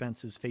big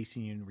expenses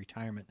facing you in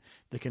retirement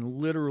that can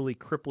literally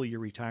cripple your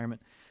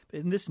retirement.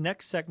 In this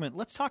next segment,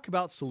 let's talk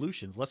about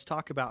solutions. Let's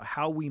talk about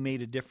how we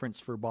made a difference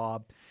for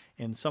Bob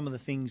and some of the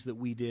things that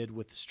we did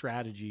with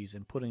strategies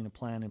and putting a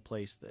plan in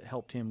place that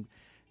helped him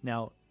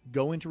now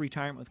go into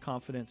retirement with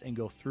confidence and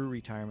go through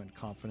retirement with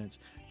confidence.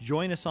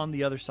 Join us on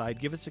the other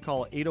side. Give us a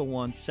call at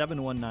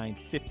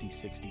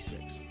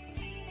 801-719-5066.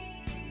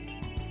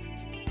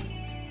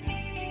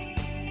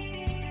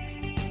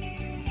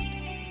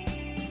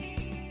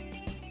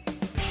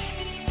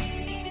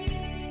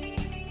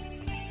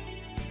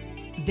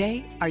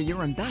 They are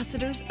your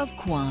ambassadors of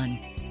Quan.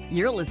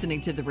 You're listening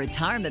to the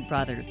Retirement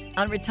Brothers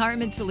on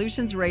Retirement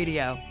Solutions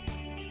Radio.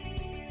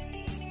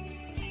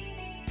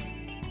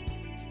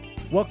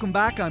 Welcome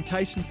back. I'm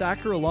Tyson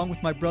Thacker along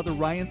with my brother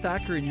Ryan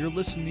Thacker, and you're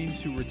listening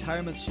to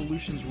Retirement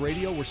Solutions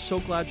Radio. We're so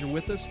glad you're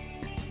with us.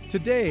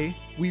 Today,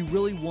 we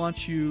really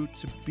want you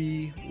to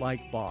be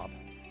like Bob.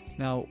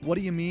 Now, what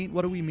do you mean?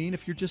 What do we mean?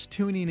 If you're just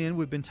tuning in,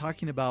 we've been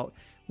talking about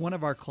one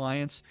of our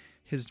clients.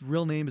 His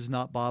real name is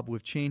not Bob.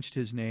 We've changed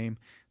his name,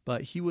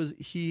 but he was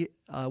the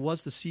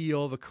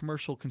CEO of a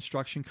commercial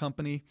construction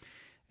company,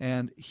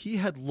 and he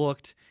had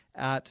looked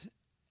at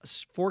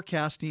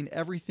forecasting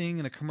everything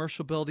in a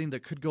commercial building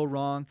that could go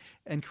wrong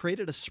and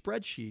created a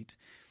spreadsheet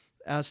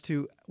as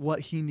to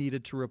what he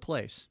needed to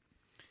replace.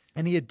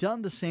 And he had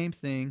done the same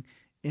thing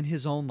in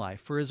his own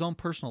life, for his own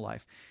personal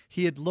life.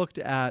 He had looked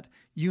at,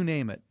 you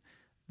name it,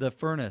 the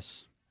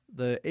furnace,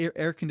 the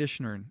air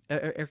conditioning,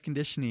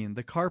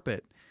 the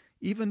carpet,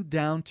 even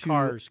down to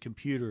cars,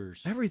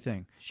 computers,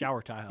 everything,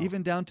 shower tile,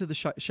 even down to the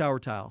shower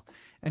tile.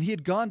 And he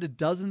had gone to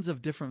dozens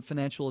of different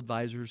financial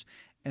advisors,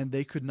 and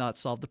they could not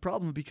solve the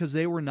problem because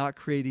they were not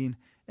creating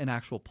an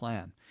actual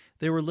plan.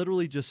 They were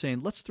literally just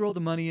saying, let's throw the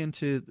money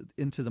into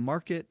the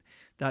market.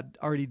 That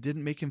already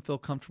didn't make him feel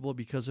comfortable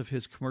because of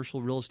his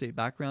commercial real estate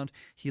background.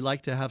 He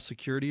liked to have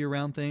security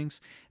around things,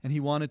 and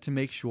he wanted to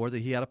make sure that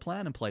he had a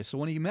plan in place. So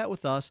when he met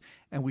with us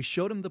and we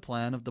showed him the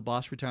plan of the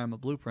Boss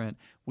Retirement Blueprint,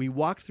 we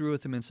walked through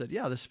with him and said,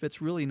 yeah, this fits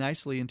really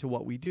nicely into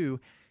what we do.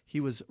 He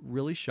was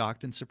really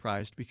shocked and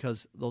surprised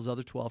because those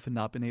other 12 had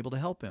not been able to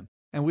help him.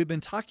 And we've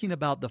been talking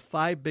about the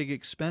 5 big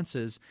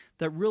expenses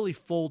that really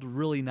fold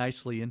really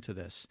nicely into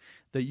this,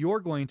 that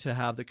you're going to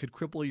have that could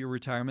cripple your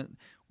retirement.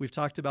 We've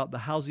talked about the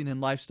housing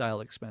and lifestyle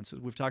expenses.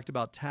 We've talked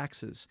about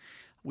taxes.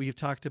 We've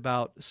talked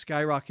about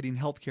skyrocketing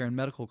healthcare and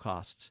medical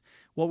costs.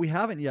 What we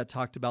haven't yet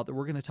talked about that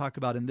we're going to talk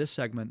about in this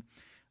segment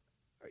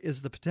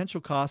is the potential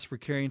costs for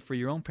caring for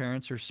your own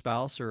parents or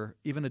spouse or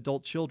even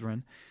adult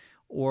children,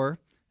 or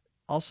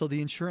also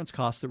the insurance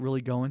costs that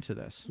really go into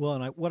this. Well,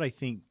 and what I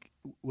think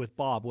with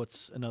Bob,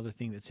 what's another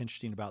thing that's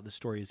interesting about this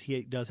story is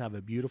he does have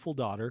a beautiful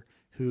daughter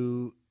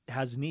who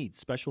has needs,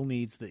 special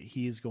needs that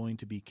he is going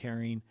to be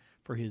caring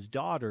for his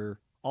daughter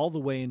all the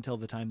way until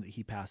the time that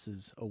he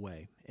passes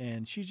away.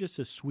 And she's just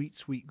a sweet,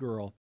 sweet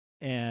girl.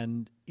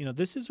 And,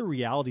 this is a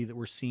reality that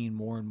we're seeing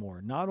more and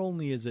more. Not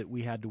only is it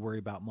we had to worry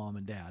about mom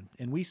and dad,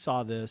 and we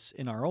saw this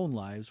in our own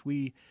lives.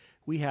 We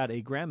had a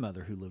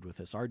grandmother who lived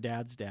with us. Our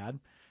dad's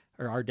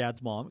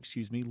mom,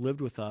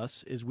 lived with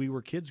us as we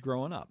were kids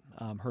growing up.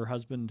 Her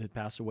husband had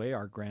passed away,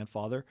 our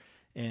grandfather,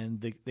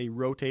 and they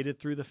rotated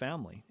through the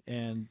family.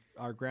 And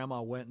our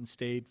grandma went and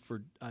stayed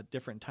for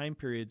different time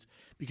periods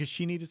because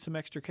she needed some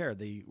extra care.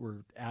 They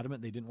were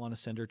adamant they didn't want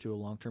to send her to a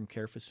long-term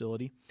care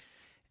facility.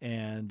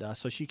 And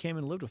so she came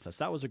and lived with us.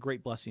 That was a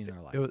great blessing in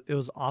our life. It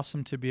was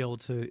awesome to be able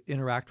to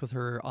interact with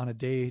her on a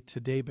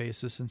day-to-day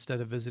basis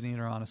instead of visiting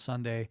her on a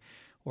Sunday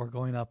or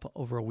going up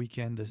over a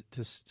weekend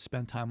to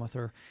spend time with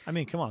her. I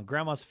mean, come on.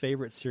 Grandma's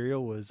favorite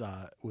cereal was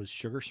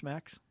Sugar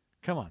Smacks.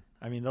 Come on.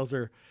 I mean,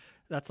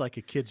 that's like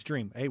a kid's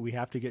dream. Hey, we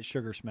have to get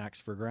Sugar Smacks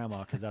for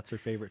Grandma because that's her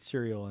favorite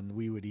cereal, and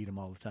we would eat them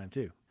all the time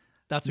too.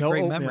 That's a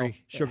great oatmeal,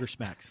 memory. Sugar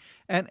Smacks.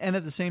 And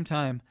at the same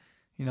time,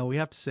 we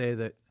have to say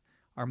that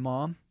our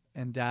mom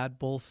and dad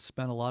both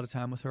spent a lot of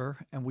time with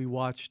her, and we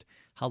watched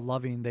how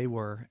loving they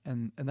were.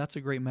 And that's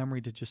a great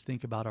memory to just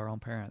think about our own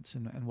parents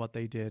and what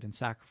they did and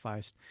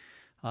sacrificed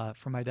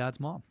for my dad's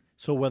mom.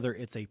 So whether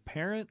it's a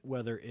parent,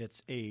 whether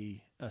it's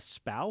a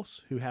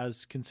spouse who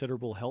has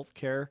considerable health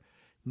care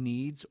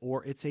needs,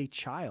 or it's a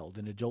child,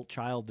 an adult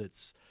child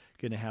that's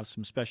going to have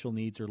some special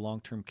needs or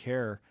long-term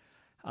care,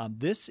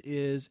 this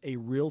is a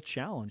real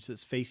challenge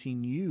that's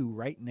facing you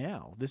right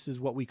now. This is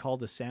what we call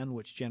the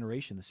sandwich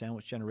generation. The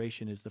sandwich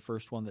generation is the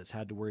first one that's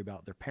had to worry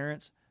about their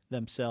parents,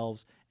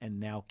 themselves,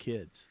 and now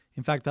kids.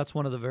 In fact, that's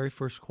one of the very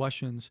first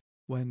questions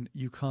when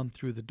you come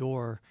through the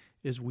door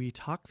is we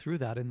talk through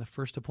that in the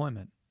first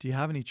appointment. Do you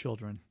have any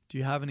children? Do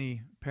you have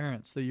any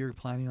parents that you're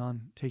planning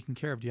on taking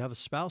care of? Do you have a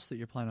spouse that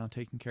you're planning on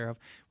taking care of?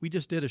 We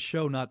just did a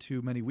show not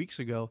too many weeks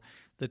ago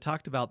that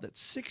talked about that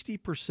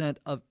 60%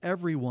 of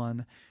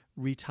everyone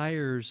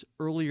retires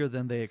earlier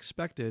than they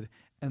expected,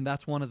 and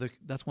that's one of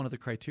the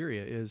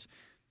criteria is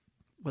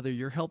whether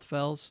your health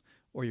fails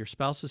or your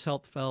spouse's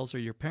health fails or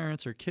your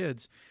parents or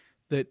kids,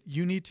 that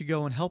you need to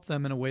go and help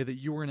them in a way that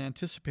you weren't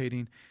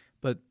anticipating.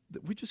 But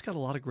we just got a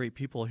lot of great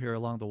people here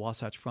along the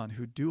Wasatch Front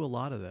who do a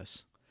lot of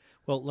this.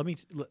 Well,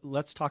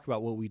 let's talk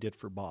about what we did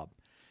for Bob.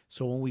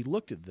 So when we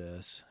looked at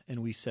this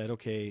and we said,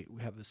 okay,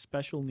 we have a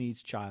special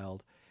needs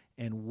child,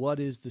 and what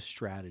is the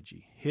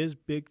strategy? His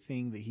big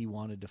thing that he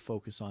wanted to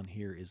focus on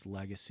here is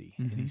legacy.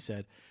 Mm-hmm. And he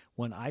said,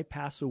 when I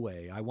pass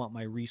away, I want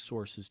my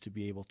resources to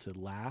be able to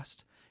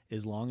last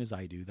as long as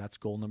I do. That's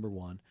goal number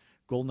one.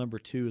 Goal number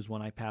two is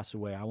when I pass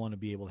away, I want to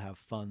be able to have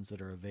funds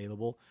that are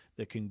available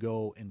that can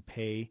go and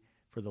pay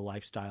for the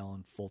lifestyle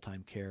and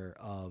full-time care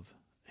of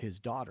his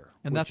daughter.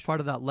 And that's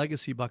part of that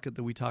legacy bucket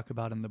that we talk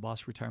about in the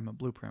Boss Retirement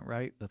Blueprint,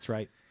 right? That's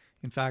right.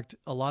 In fact,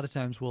 a lot of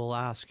times we'll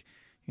ask,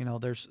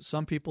 there's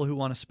some people who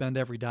want to spend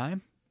every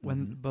dime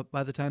but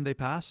by the time they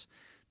pass,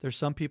 there's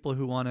some people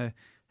who want to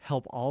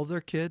help all of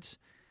their kids.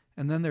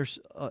 And then there's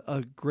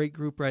a great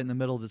group right in the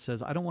middle that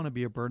says, I don't want to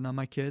be a burden on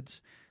my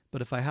kids,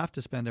 but if I have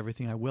to spend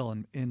everything, I will.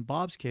 And in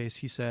Bob's case,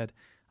 he said,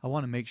 I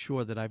want to make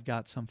sure that I've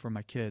got some for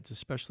my kids,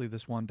 especially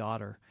this one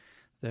daughter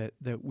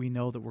that we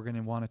know that we're going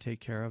to want to take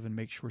care of and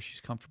make sure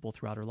she's comfortable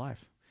throughout her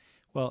life.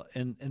 Well,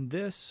 and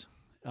this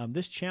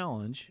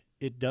challenge,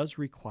 it does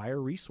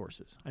require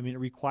resources. I mean, it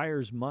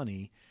requires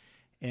money,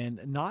 and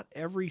not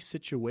every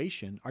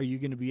situation are you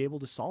going to be able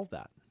to solve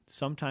that.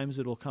 Sometimes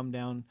it'll come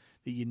down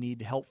that you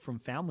need help from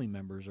family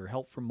members or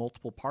help from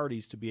multiple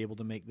parties to be able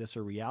to make this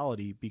a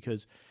reality,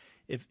 because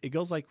if it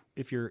goes like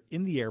if you're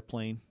in the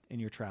airplane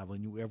and you're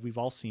traveling, we've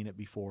all seen it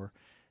before,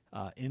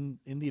 in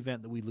the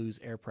event that we lose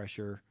air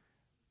pressure,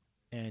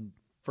 and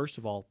first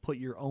of all, put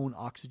your own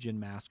oxygen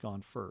mask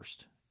on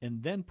first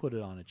and then put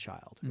it on a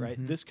child, right?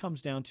 Mm-hmm. This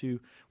comes down to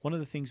one of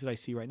the things that I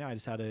see right now. I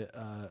just had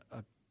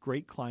a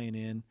great client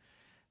in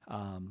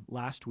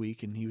last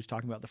week, and he was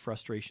talking about the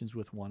frustrations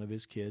with one of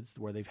his kids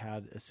where they've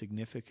had a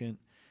significant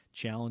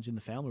challenge in the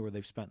family where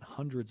they've spent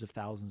hundreds of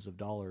thousands of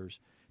dollars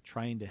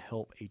trying to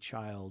help a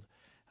child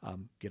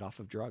get off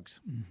of drugs.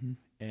 Mm-hmm.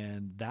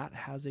 And that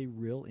has a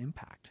real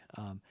impact.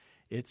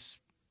 It's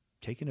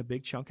taking a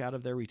big chunk out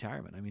of their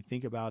retirement. I mean,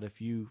 think about if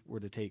you were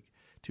to take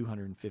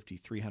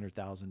 $250,000,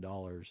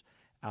 $300,000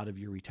 out of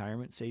your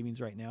retirement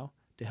savings right now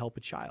to help a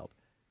child.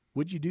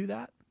 Would you do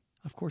that?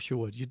 Of course you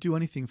would. You'd do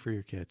anything for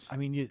your kids. I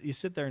mean, you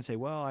sit there and say,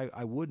 well,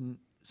 I wouldn't.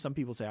 Some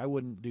people say, I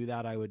wouldn't do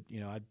that. I would,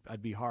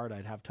 I'd be hard.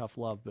 I'd have tough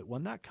love. But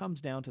when that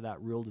comes down to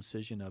that real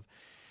decision of,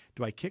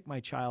 do I kick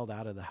my child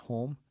out of the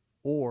home,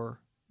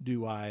 or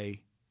do I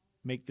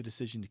make the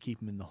decision to keep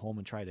them in the home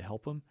and try to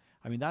help them.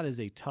 I mean, that is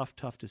a tough,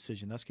 tough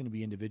decision. That's going to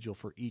be individual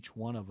for each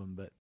one of them,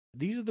 but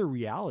these are the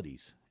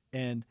realities.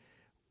 And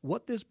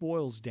what this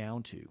boils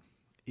down to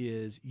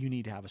is you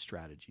need to have a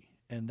strategy.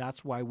 And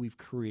that's why we've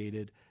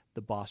created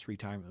the Boss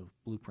Retirement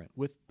Blueprint.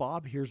 With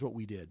Bob, here's what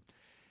we did.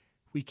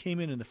 We came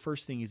in, and the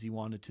first thing is he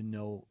wanted to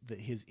know that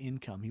his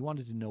income, he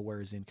wanted to know where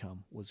his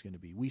income was going to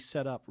be. We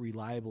set up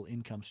reliable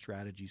income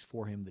strategies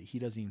for him that he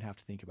doesn't even have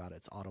to think about it.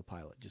 It's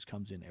autopilot. It just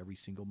comes in every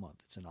single month.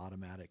 It's an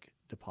automatic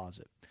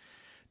deposit.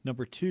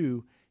 Number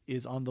two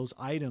is on those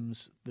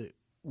items that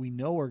we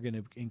know are going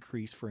to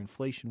increase for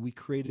inflation, we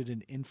created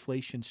an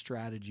inflation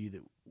strategy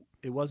that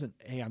it wasn't,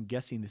 hey, I'm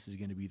guessing this is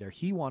going to be there.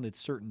 He wanted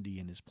certainty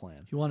in his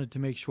plan. He wanted to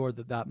make sure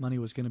that that money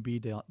was going to be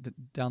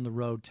down the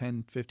road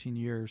 10, 15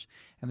 years,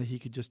 and that he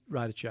could just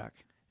write a check.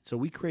 So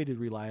we created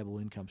reliable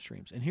income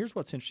streams. And here's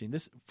what's interesting.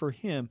 This, for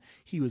him,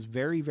 he was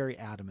very, very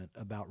adamant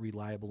about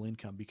reliable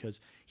income because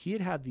he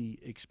had the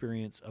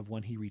experience of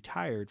when he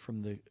retired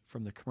from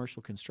the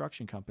commercial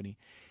construction company.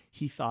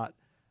 He thought,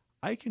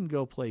 I can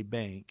go play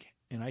bank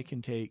and I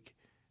can take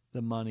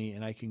the money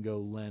and I can go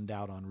lend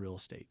out on real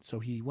estate. So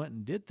he went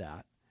and did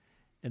that.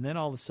 And then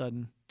all of a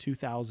sudden,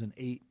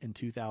 2008 and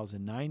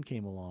 2009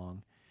 came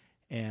along,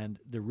 and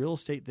the real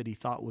estate that he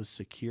thought was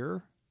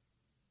secure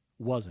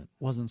wasn't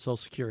so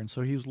secure. And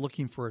so he was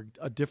looking for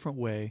a different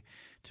way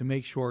to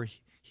make sure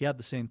he had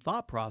the same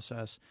thought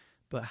process,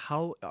 but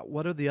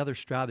what are the other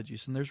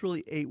strategies? And there's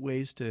really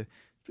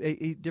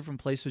eight different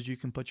places you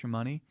can put your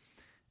money.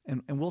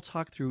 And we'll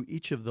talk through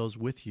each of those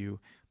with you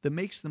that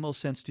makes the most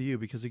sense to you,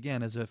 because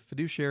again, as a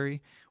fiduciary,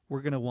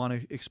 we're going to want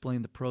to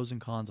explain the pros and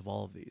cons of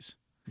all of these.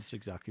 That's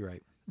exactly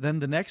right. Then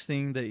the next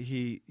thing that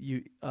he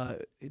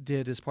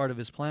did as part of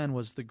his plan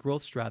was the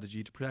growth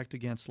strategy to protect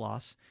against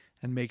loss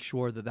and make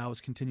sure that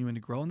was continuing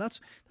to grow. And that's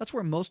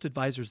where most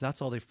advisors,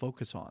 that's all they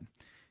focus on,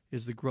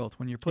 is the growth.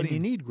 When you're putting,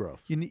 and you need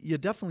growth. You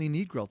definitely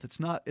need growth. It's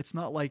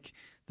not like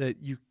that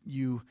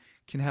you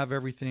can have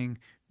everything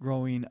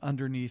growing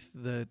underneath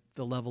the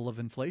level of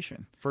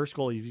inflation. First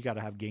goal, you've got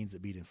to have gains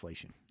that beat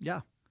inflation.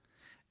 Yeah.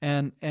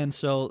 And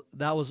so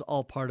that was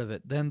all part of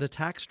it. Then the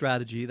tax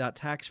strategy, that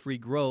tax-free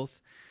growth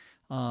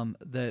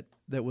that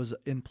was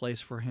in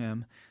place for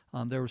him.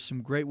 There were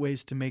some great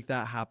ways to make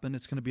that happen.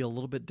 It's going to be a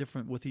little bit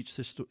different with each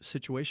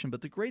situation.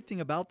 But the great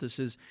thing about this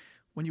is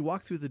when you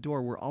walk through the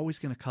door, we're always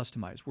going to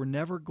customize. We're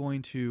never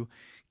going to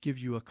give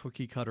you a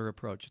cookie-cutter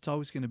approach. It's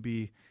always going to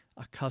be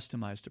a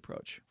customized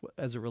approach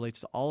as it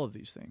relates to all of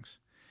these things.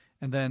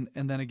 And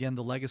then again,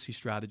 the legacy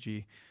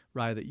strategy,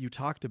 Rye, that you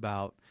talked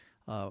about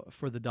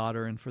for the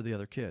daughter and for the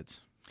other kids.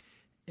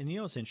 And you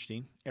know what's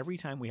interesting? Every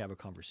time we have a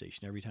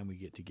conversation, every time we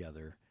get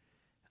together,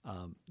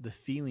 the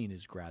feeling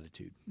is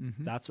gratitude.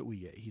 Mm-hmm. That's what we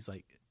get. He's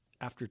like,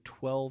 after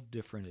 12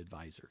 different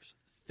advisors,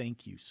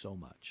 thank you so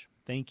much.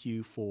 Thank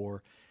you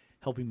for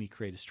helping me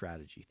create a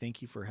strategy.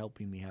 Thank you for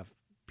helping me have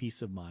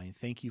peace of mind.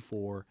 Thank you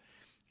for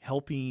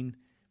helping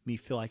me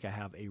feel like I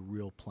have a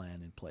real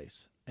plan in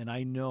place. And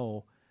I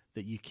know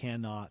that you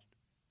cannot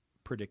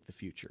predict the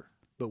future.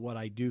 But what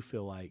I do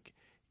feel like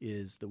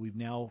is that we've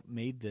now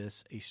made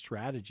this a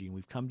strategy, and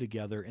we've come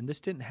together, and this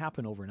didn't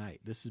happen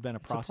overnight. This has been a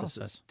process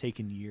that's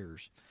taken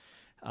years.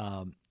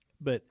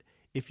 But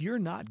if you're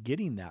not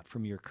getting that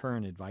from your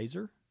current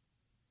advisor,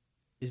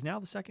 is now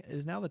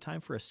the time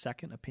for a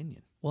second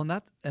opinion.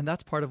 Well, and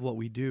that's part of what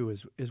we do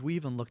is we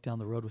even look down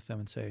the road with them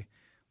and say,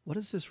 what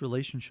does this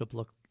relationship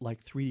look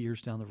like 3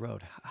 years down the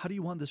road? How do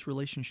you want this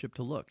relationship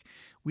to look?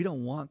 We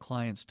don't want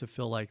clients to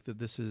feel like that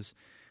this is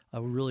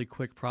a really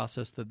quick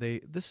process, that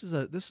this is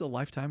a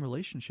lifetime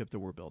relationship that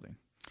we're building.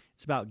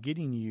 It's about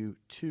getting you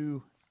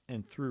to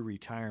and through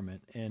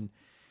retirement. And,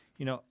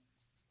 you know,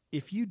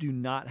 if you do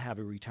not have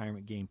a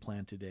retirement game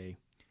plan today,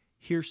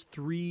 here's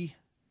 3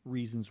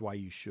 reasons why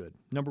you should.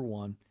 Number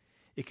 1,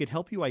 it could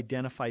help you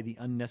identify the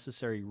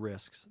unnecessary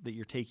risks that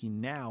you're taking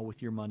now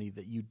with your money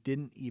that you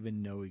didn't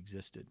even know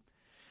existed.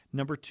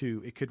 Number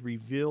 2, it could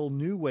reveal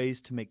new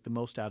ways to make the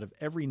most out of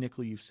every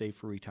nickel you've saved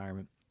for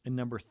retirement. And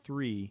number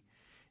 3,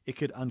 it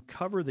could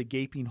uncover the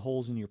gaping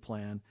holes in your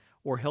plan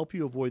or help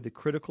you avoid the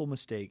critical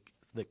mistake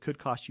that could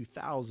cost you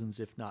thousands,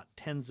 if not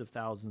tens of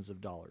thousands of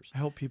dollars. I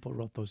hope people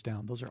wrote those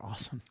down. Those are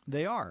awesome.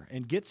 They are.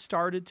 And get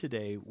started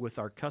today with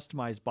our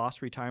customized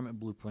Boss Retirement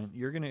Blueprint.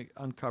 You're going to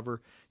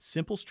uncover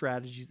simple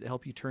strategies that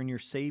help you turn your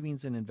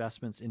savings and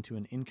investments into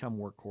an income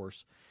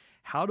workhorse,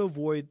 how to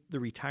avoid the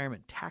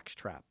retirement tax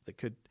trap that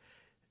could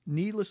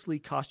needlessly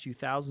cost you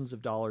thousands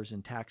of dollars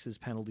in taxes,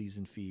 penalties,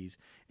 and fees,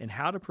 and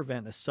how to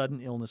prevent a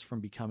sudden illness from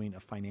becoming a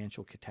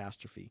financial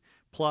catastrophe.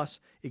 Plus,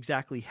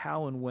 exactly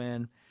how and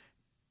when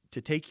to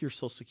take your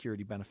Social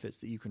Security benefits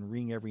that you can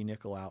wring every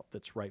nickel out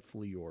that's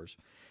rightfully yours.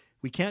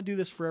 We can't do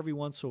this for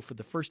everyone, so for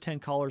the first 10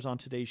 callers on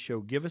today's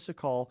show, give us a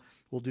call.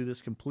 We'll do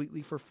this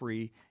completely for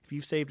free. If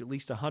you've saved at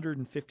least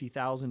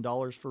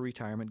 $150,000 for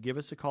retirement, give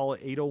us a call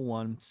at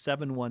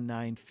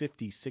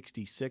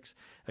 801-719-5066.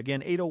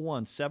 Again,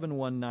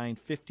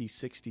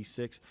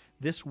 801-719-5066.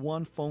 This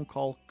one phone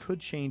call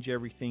could change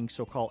everything,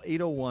 so call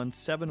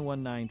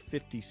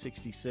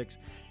 801-719-5066.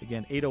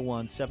 Again,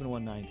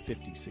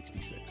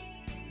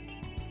 801-719-5066.